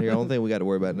right down here. The only thing we got to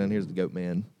worry about down here is the goat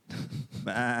man.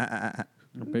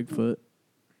 Bigfoot.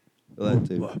 Well, that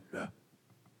too.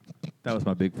 That was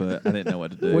my Bigfoot. I didn't know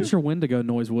what to do. What's your Wendigo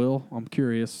noise, Will? I'm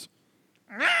curious.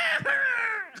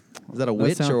 Is that a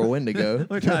witch or a Wendigo?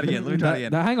 Let me try it again.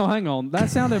 Hang on. That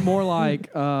sounded more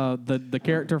like the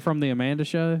character from the Amanda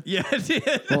Show. Yeah, it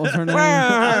did. What was her name?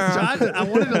 I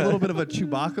wanted a little bit of a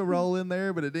Chewbacca roll in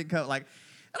there, but it didn't come like.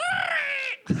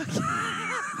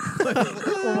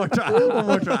 One more try.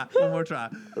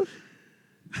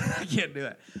 I can't do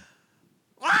it.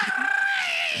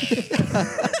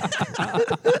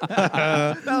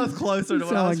 That was closer to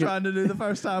what I was trying to do the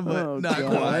first time, but not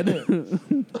quite.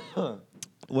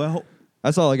 Well,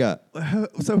 that's all I got.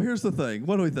 So here's the thing.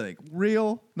 What do we think?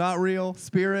 Real, not real,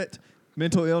 spirit,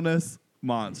 mental illness,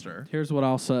 monster. Here's what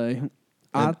I'll say.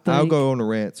 I'll go on a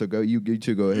rant, so you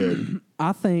two go ahead.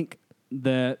 I think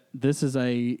that this is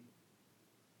the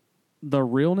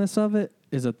realness of it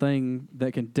is a thing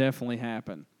that can definitely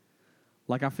happen.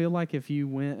 Like, I feel like if you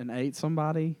went and ate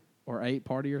somebody or ate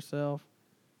part of yourself,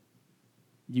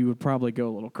 you would probably go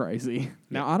a little crazy.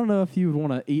 Now, I don't know if you would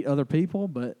want to eat other people,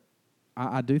 but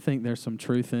I do think there's some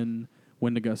truth in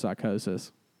Wendigo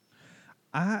psychosis.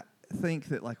 I think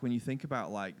that, like, when you think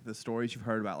about, like, the stories you've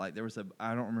heard about, like, there was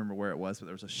I don't remember where it was, but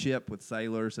there was a ship with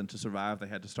sailors, and to survive, they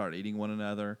had to start eating one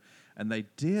another. And they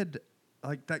did,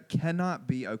 like, that cannot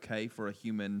be okay for a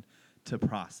human to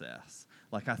process.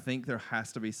 Like, I think there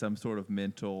has to be some sort of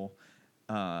mental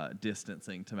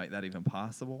distancing to make that even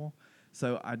possible.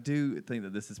 So I do think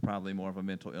that this is probably more of a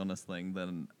mental illness thing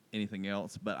than anything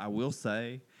else. But I will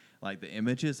say, like, the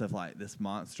images of, like, this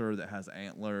monster that has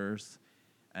antlers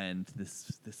and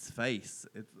this face,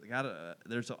 it's got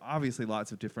there's obviously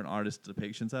lots of different artist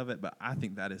depictions of it, but I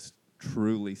think that is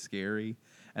truly scary.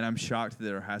 And I'm shocked that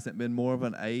there hasn't been more of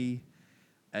an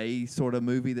A sort of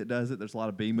movie that does it. There's a lot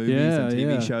of B movies and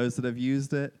TV shows that have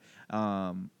used it.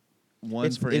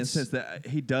 For instance, that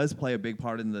he does play a big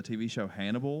part in the TV show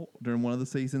Hannibal during one of the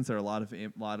seasons. There are a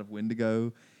lot of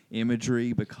Wendigo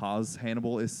imagery because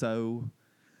Hannibal is so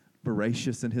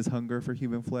voracious in his hunger for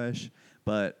human flesh.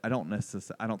 But I don't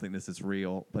think this is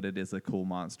real, but it is a cool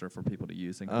monster for people to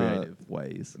use in creative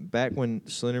ways. Back when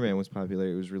Slender Man was popular,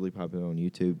 it was really popular on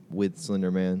YouTube with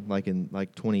Slender Man, like in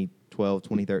 2012,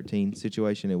 2013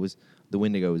 situation. It was the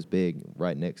Wendigo was big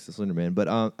right next to Slender Man. But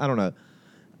I don't know.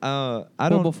 Well,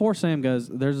 before Sam goes,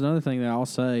 there's another thing that I'll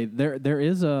say. There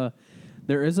is a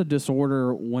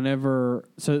disorder whenever.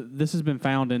 So this has been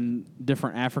found in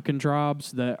different African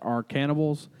tribes that are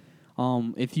cannibals.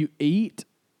 If you eat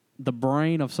the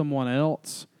brain of someone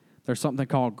else, there's something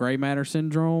called gray matter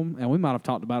syndrome, and we might have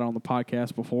talked about it on the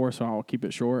podcast before, so I'll keep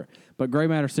it short. But gray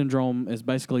matter syndrome is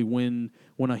basically when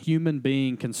a human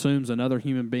being consumes another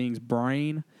human being's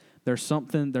brain, there's some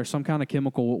kind of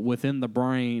chemical within the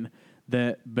brain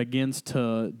that begins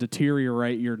to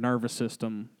deteriorate your nervous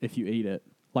system if you eat it.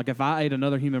 Like, if I ate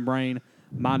another human brain,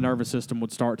 my nervous system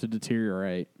would start to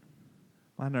deteriorate.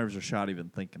 My nerves are shot even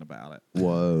thinking about it.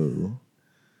 Whoa.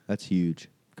 That's huge.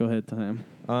 Go ahead, Tim.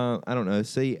 I don't know.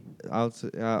 See,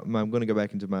 I'm going to go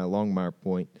back into my Longmire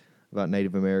point about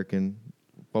Native American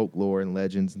folklore and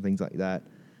legends and things like that.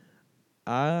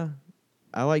 I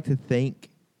like to think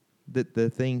that the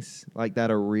things like that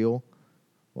are real.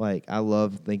 Like, I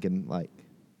love thinking like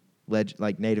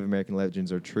Native American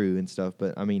legends are true and stuff.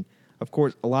 But I mean, of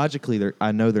course, logically,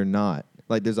 I know they're not.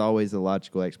 Like, there's always a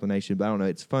logical explanation. But I don't know.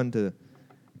 It's fun to.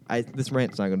 This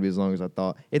rant's not going to be as long as I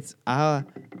thought. I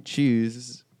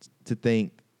choose to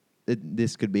think that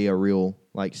this could be a real,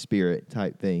 like, spirit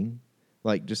type thing.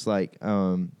 Like, just like I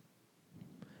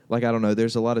don't know,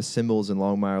 there's a lot of symbols in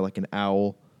Longmire, like an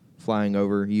owl flying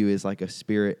over you is like a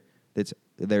spirit that's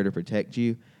there to protect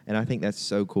you. And I think that's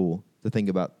so cool to think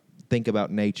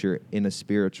about nature in a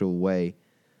spiritual way.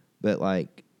 But,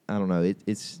 like, I don't know,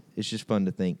 it's just fun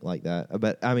to think like that.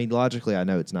 But, I mean, logically, I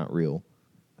know it's not real.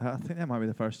 I think that might be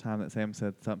the first time that Sam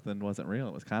said something wasn't real.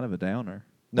 It was kind of a downer.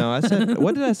 No, I said,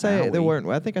 what did I say? There weren't.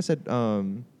 I think I said,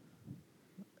 an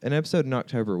episode in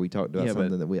October we talked about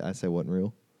something that I said wasn't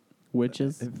real.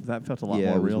 Witches? That felt a lot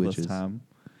more real this time.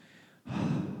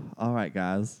 All right,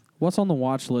 guys. What's on the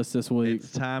watch list this week?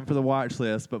 It's time for the watch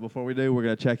list, but before we do, we're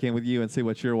going to check in with you and see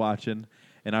what you're watching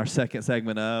in our second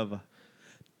segment of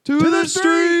To the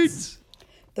Streets!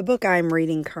 The book I'm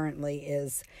reading currently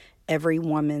is Every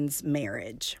Woman's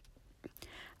Marriage.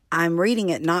 I'm reading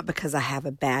it not because I have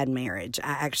a bad marriage.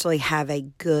 I actually have a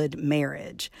good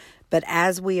marriage. But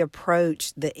as we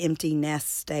approach the empty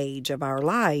nest stage of our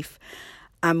life,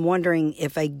 I'm wondering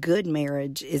if a good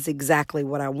marriage is exactly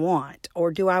what I want,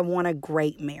 or do I want a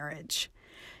great marriage?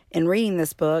 In reading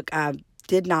this book, I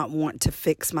did not want to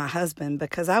fix my husband,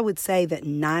 because I would say that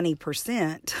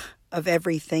 90% of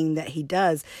everything that he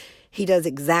does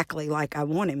exactly like I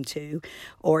want him to,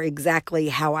 or exactly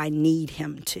how I need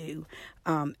him to.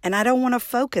 And I don't want to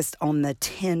focus on the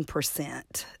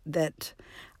 10% that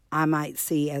I might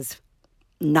see as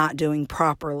not doing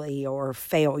properly or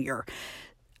failure.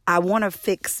 I want to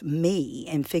fix me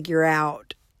and figure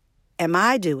out, am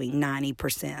I doing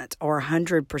 90% or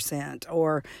 100%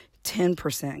 or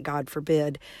 10%, God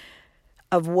forbid,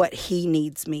 of what he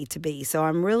needs me to be? So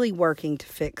I'm really working to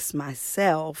fix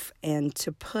myself and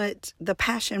to put the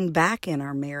passion back in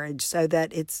our marriage so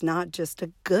that it's not just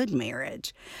a good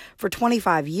marriage. For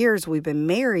 25 years we've been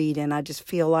married, and I just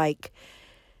feel like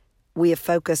we have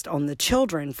focused on the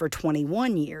children for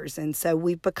 21 years. And so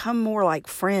we've become more like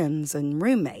friends and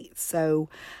roommates. So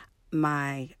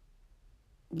my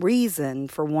reason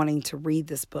for wanting to read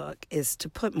this book is to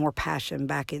put more passion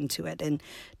back into it. And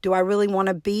do I really want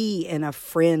to be in a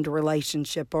friend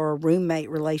relationship or a roommate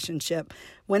relationship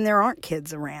when there aren't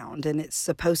kids around and it's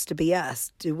supposed to be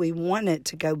us? Do we want it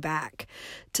to go back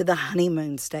to the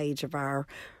honeymoon stage of our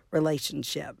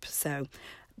relationship? So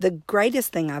the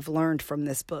greatest thing I've learned from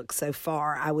this book so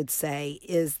far, I would say,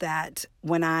 is that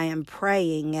when I am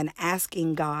praying and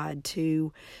asking God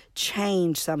to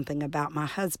change something about my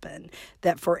husband,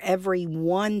 that for every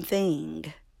one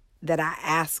thing that I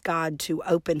ask God to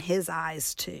open his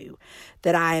eyes to,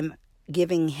 that I am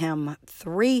giving him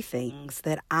 3 things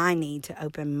that I need to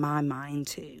open my mind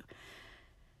to.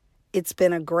 It's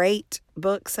been a great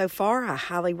book so far. I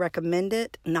highly recommend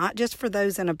it, not just for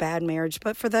those in a bad marriage,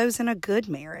 but for those in a good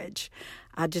marriage.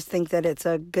 I just think that it's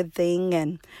a good thing,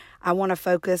 and I want to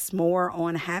focus more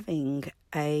on having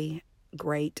a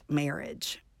great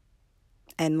marriage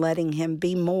and letting him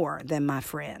be more than my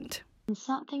friend. And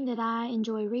something that I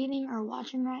enjoy reading or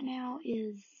watching right now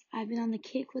is I've been on the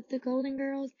kick with the Golden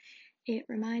Girls. It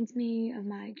reminds me of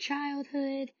my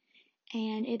childhood.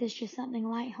 And it is just something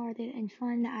lighthearted and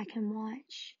fun that I can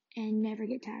watch and never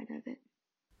get tired of it.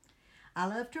 I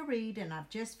love to read, and I've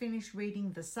just finished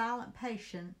reading The Silent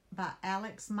Patient by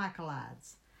Alex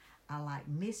Michaelides. I like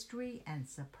mystery and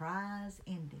surprise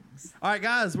endings. All right,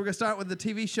 guys, we're going to start with the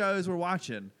TV shows we're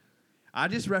watching. I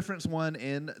just referenced one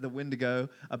in the Wendigo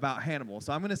about Hannibal.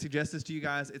 So I'm going to suggest this to you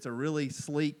guys. It's a really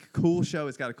sleek, cool show.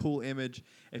 It's got a cool image.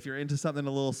 If you're into something a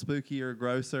little spooky or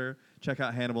grosser, check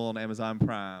out Hannibal on Amazon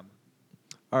Prime.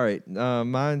 All right,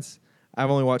 I've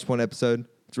only watched one episode.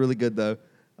 It's really good, though.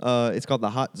 It's called The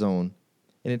Hot Zone,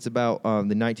 and it's about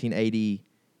the 1980s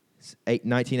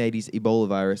Ebola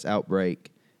virus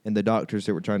outbreak and the doctors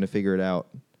that were trying to figure it out.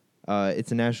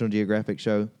 It's a National Geographic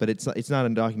show, but it's not a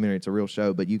documentary. It's a real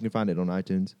show, but you can find it on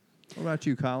iTunes. What about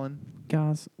you, Colin?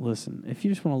 Guys, listen, if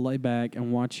you just want to lay back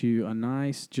and watch you a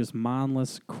nice, just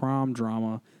mindless crime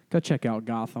drama, go check out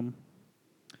Gotham.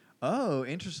 Oh,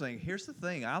 interesting. Here's the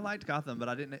thing. I liked Gotham, but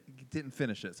I didn't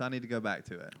finish it, so I need to go back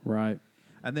to it. Right.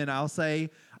 And then I'll say,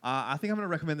 I think I'm going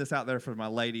to recommend this out there for my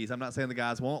ladies. I'm not saying the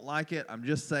guys won't like it. I'm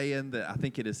just saying that I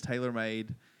think it is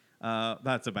tailor-made.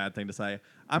 That's a bad thing to say.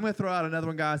 I'm going to throw out another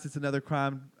one, guys. It's another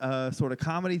crime sort of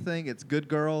comedy thing. It's Good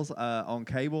Girls on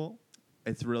cable.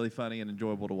 It's really funny and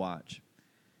enjoyable to watch.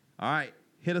 All right.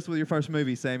 Hit us with your first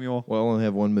movie, Samuel. Well, I only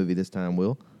have one movie this time,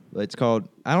 Will. It's called,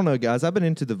 I don't know, guys. I've been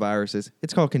into the viruses.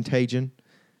 It's called Contagion.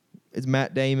 It's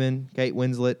Matt Damon, Kate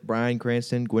Winslet, Bryan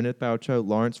Cranston, Gwyneth Paltrow,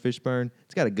 Lawrence Fishburne.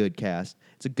 It's got a good cast.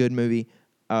 It's a good movie.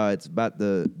 It's about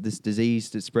this disease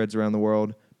that spreads around the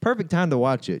world. Perfect time to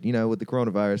watch it, with the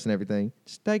coronavirus and everything.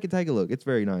 Just take a look. It's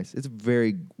very nice. It's a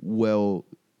very well,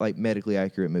 medically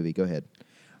accurate movie. Go ahead.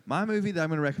 My movie that I'm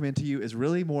going to recommend to you is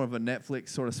really more of a Netflix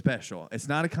sort of special. It's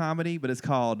not a comedy, but it's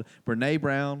called Brene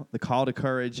Brown, The Call to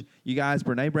Courage. You guys,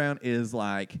 Brene Brown is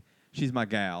she's my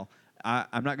gal.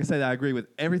 I'm not going to say that I agree with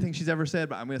everything she's ever said,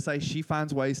 but I'm going to say she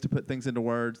finds ways to put things into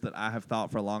words that I have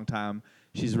thought for a long time.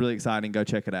 She's really exciting. Go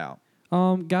check it out.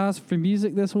 Guys, for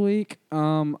music this week, I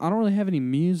don't really have any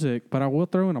music, but I will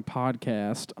throw in a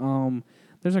podcast.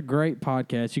 There's a great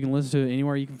podcast. You can listen to it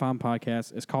anywhere you can find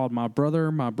podcasts. It's called My Brother,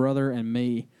 and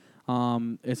Me.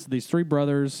 It's these 3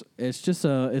 brothers. It's just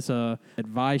a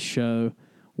advice show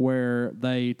where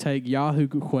they take Yahoo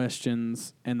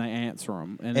questions and they answer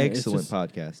them. And Excellent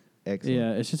podcast. Excellent.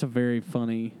 Yeah, it's just a very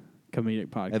funny comedic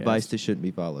podcast. Advice that shouldn't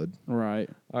be followed. Right.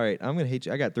 All right, I'm going to hit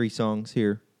you. I got 3 songs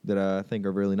here that I think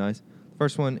are really nice. The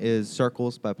first one is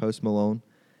Circles by Post Malone.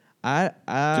 It's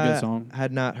a good song.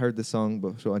 Had not heard the song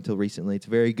before until recently. It's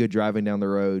very good driving down the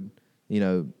road.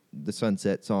 The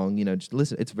Sunset song. Just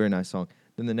listen. It's a very nice song.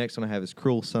 Then the next one I have is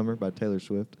Cruel Summer by Taylor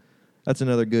Swift. That's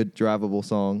another good drivable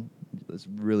song. It's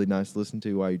really nice to listen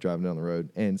to while you're driving down the road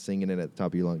and singing it at the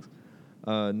top of your lungs.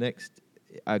 Next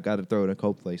I got to throw in a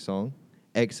Coldplay song,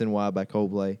 X and Y by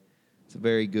Coldplay. It's a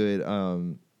very good, it's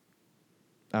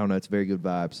a very good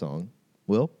vibe song.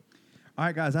 Will? All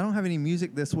right, guys, I don't have any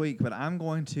music this week, but I'm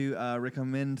going to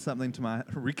recommend something I'm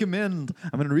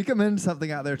going to recommend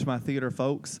something out there to my theater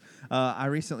folks. I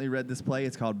recently read this play.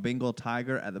 It's called Bengal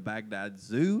Tiger at the Baghdad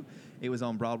Zoo. It was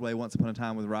on Broadway once upon a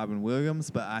time with Robin Williams,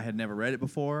 but I had never read it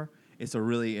before. It's a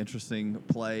really interesting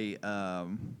play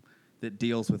that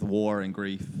deals with war and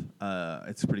grief.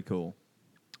 It's pretty cool.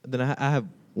 Then I have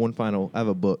I have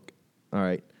a book. All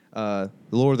right. The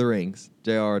Lord of the Rings,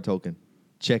 J.R.R. Tolkien.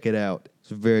 Check it out. It's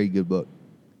a very good book.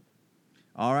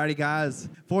 All righty, guys.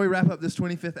 Before we wrap up this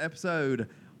 25th episode,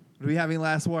 do we have any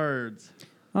last words?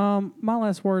 My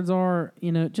last words are,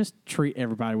 just treat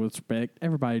everybody with respect.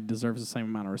 Everybody deserves the same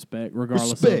amount of respect,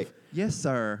 regardless of... Yes,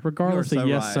 sir. Regardless of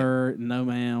yes, right. sir, no,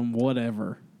 ma'am,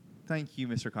 whatever. Thank you,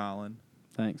 Mr. Collin.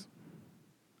 Thanks.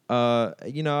 I'd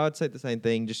say the same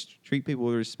thing. Just treat people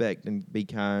with respect and be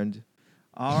kind.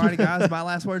 All righty, guys. My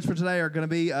last words for today are going to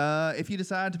be, if you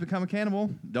decide to become a cannibal,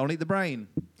 don't eat the brain.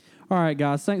 All right,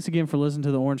 guys. Thanks again for listening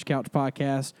to the Orange Couch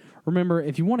Podcast. Remember,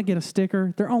 if you want to get a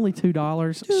sticker, they're only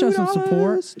 $2. Show some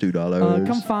support. $2.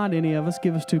 Come find any of us.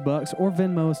 Give us $2 or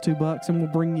Venmo us $2, and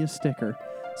we'll bring you a sticker.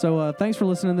 So thanks for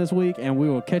listening this week, and we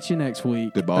will catch you next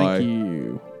week. Goodbye. Thank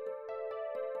you.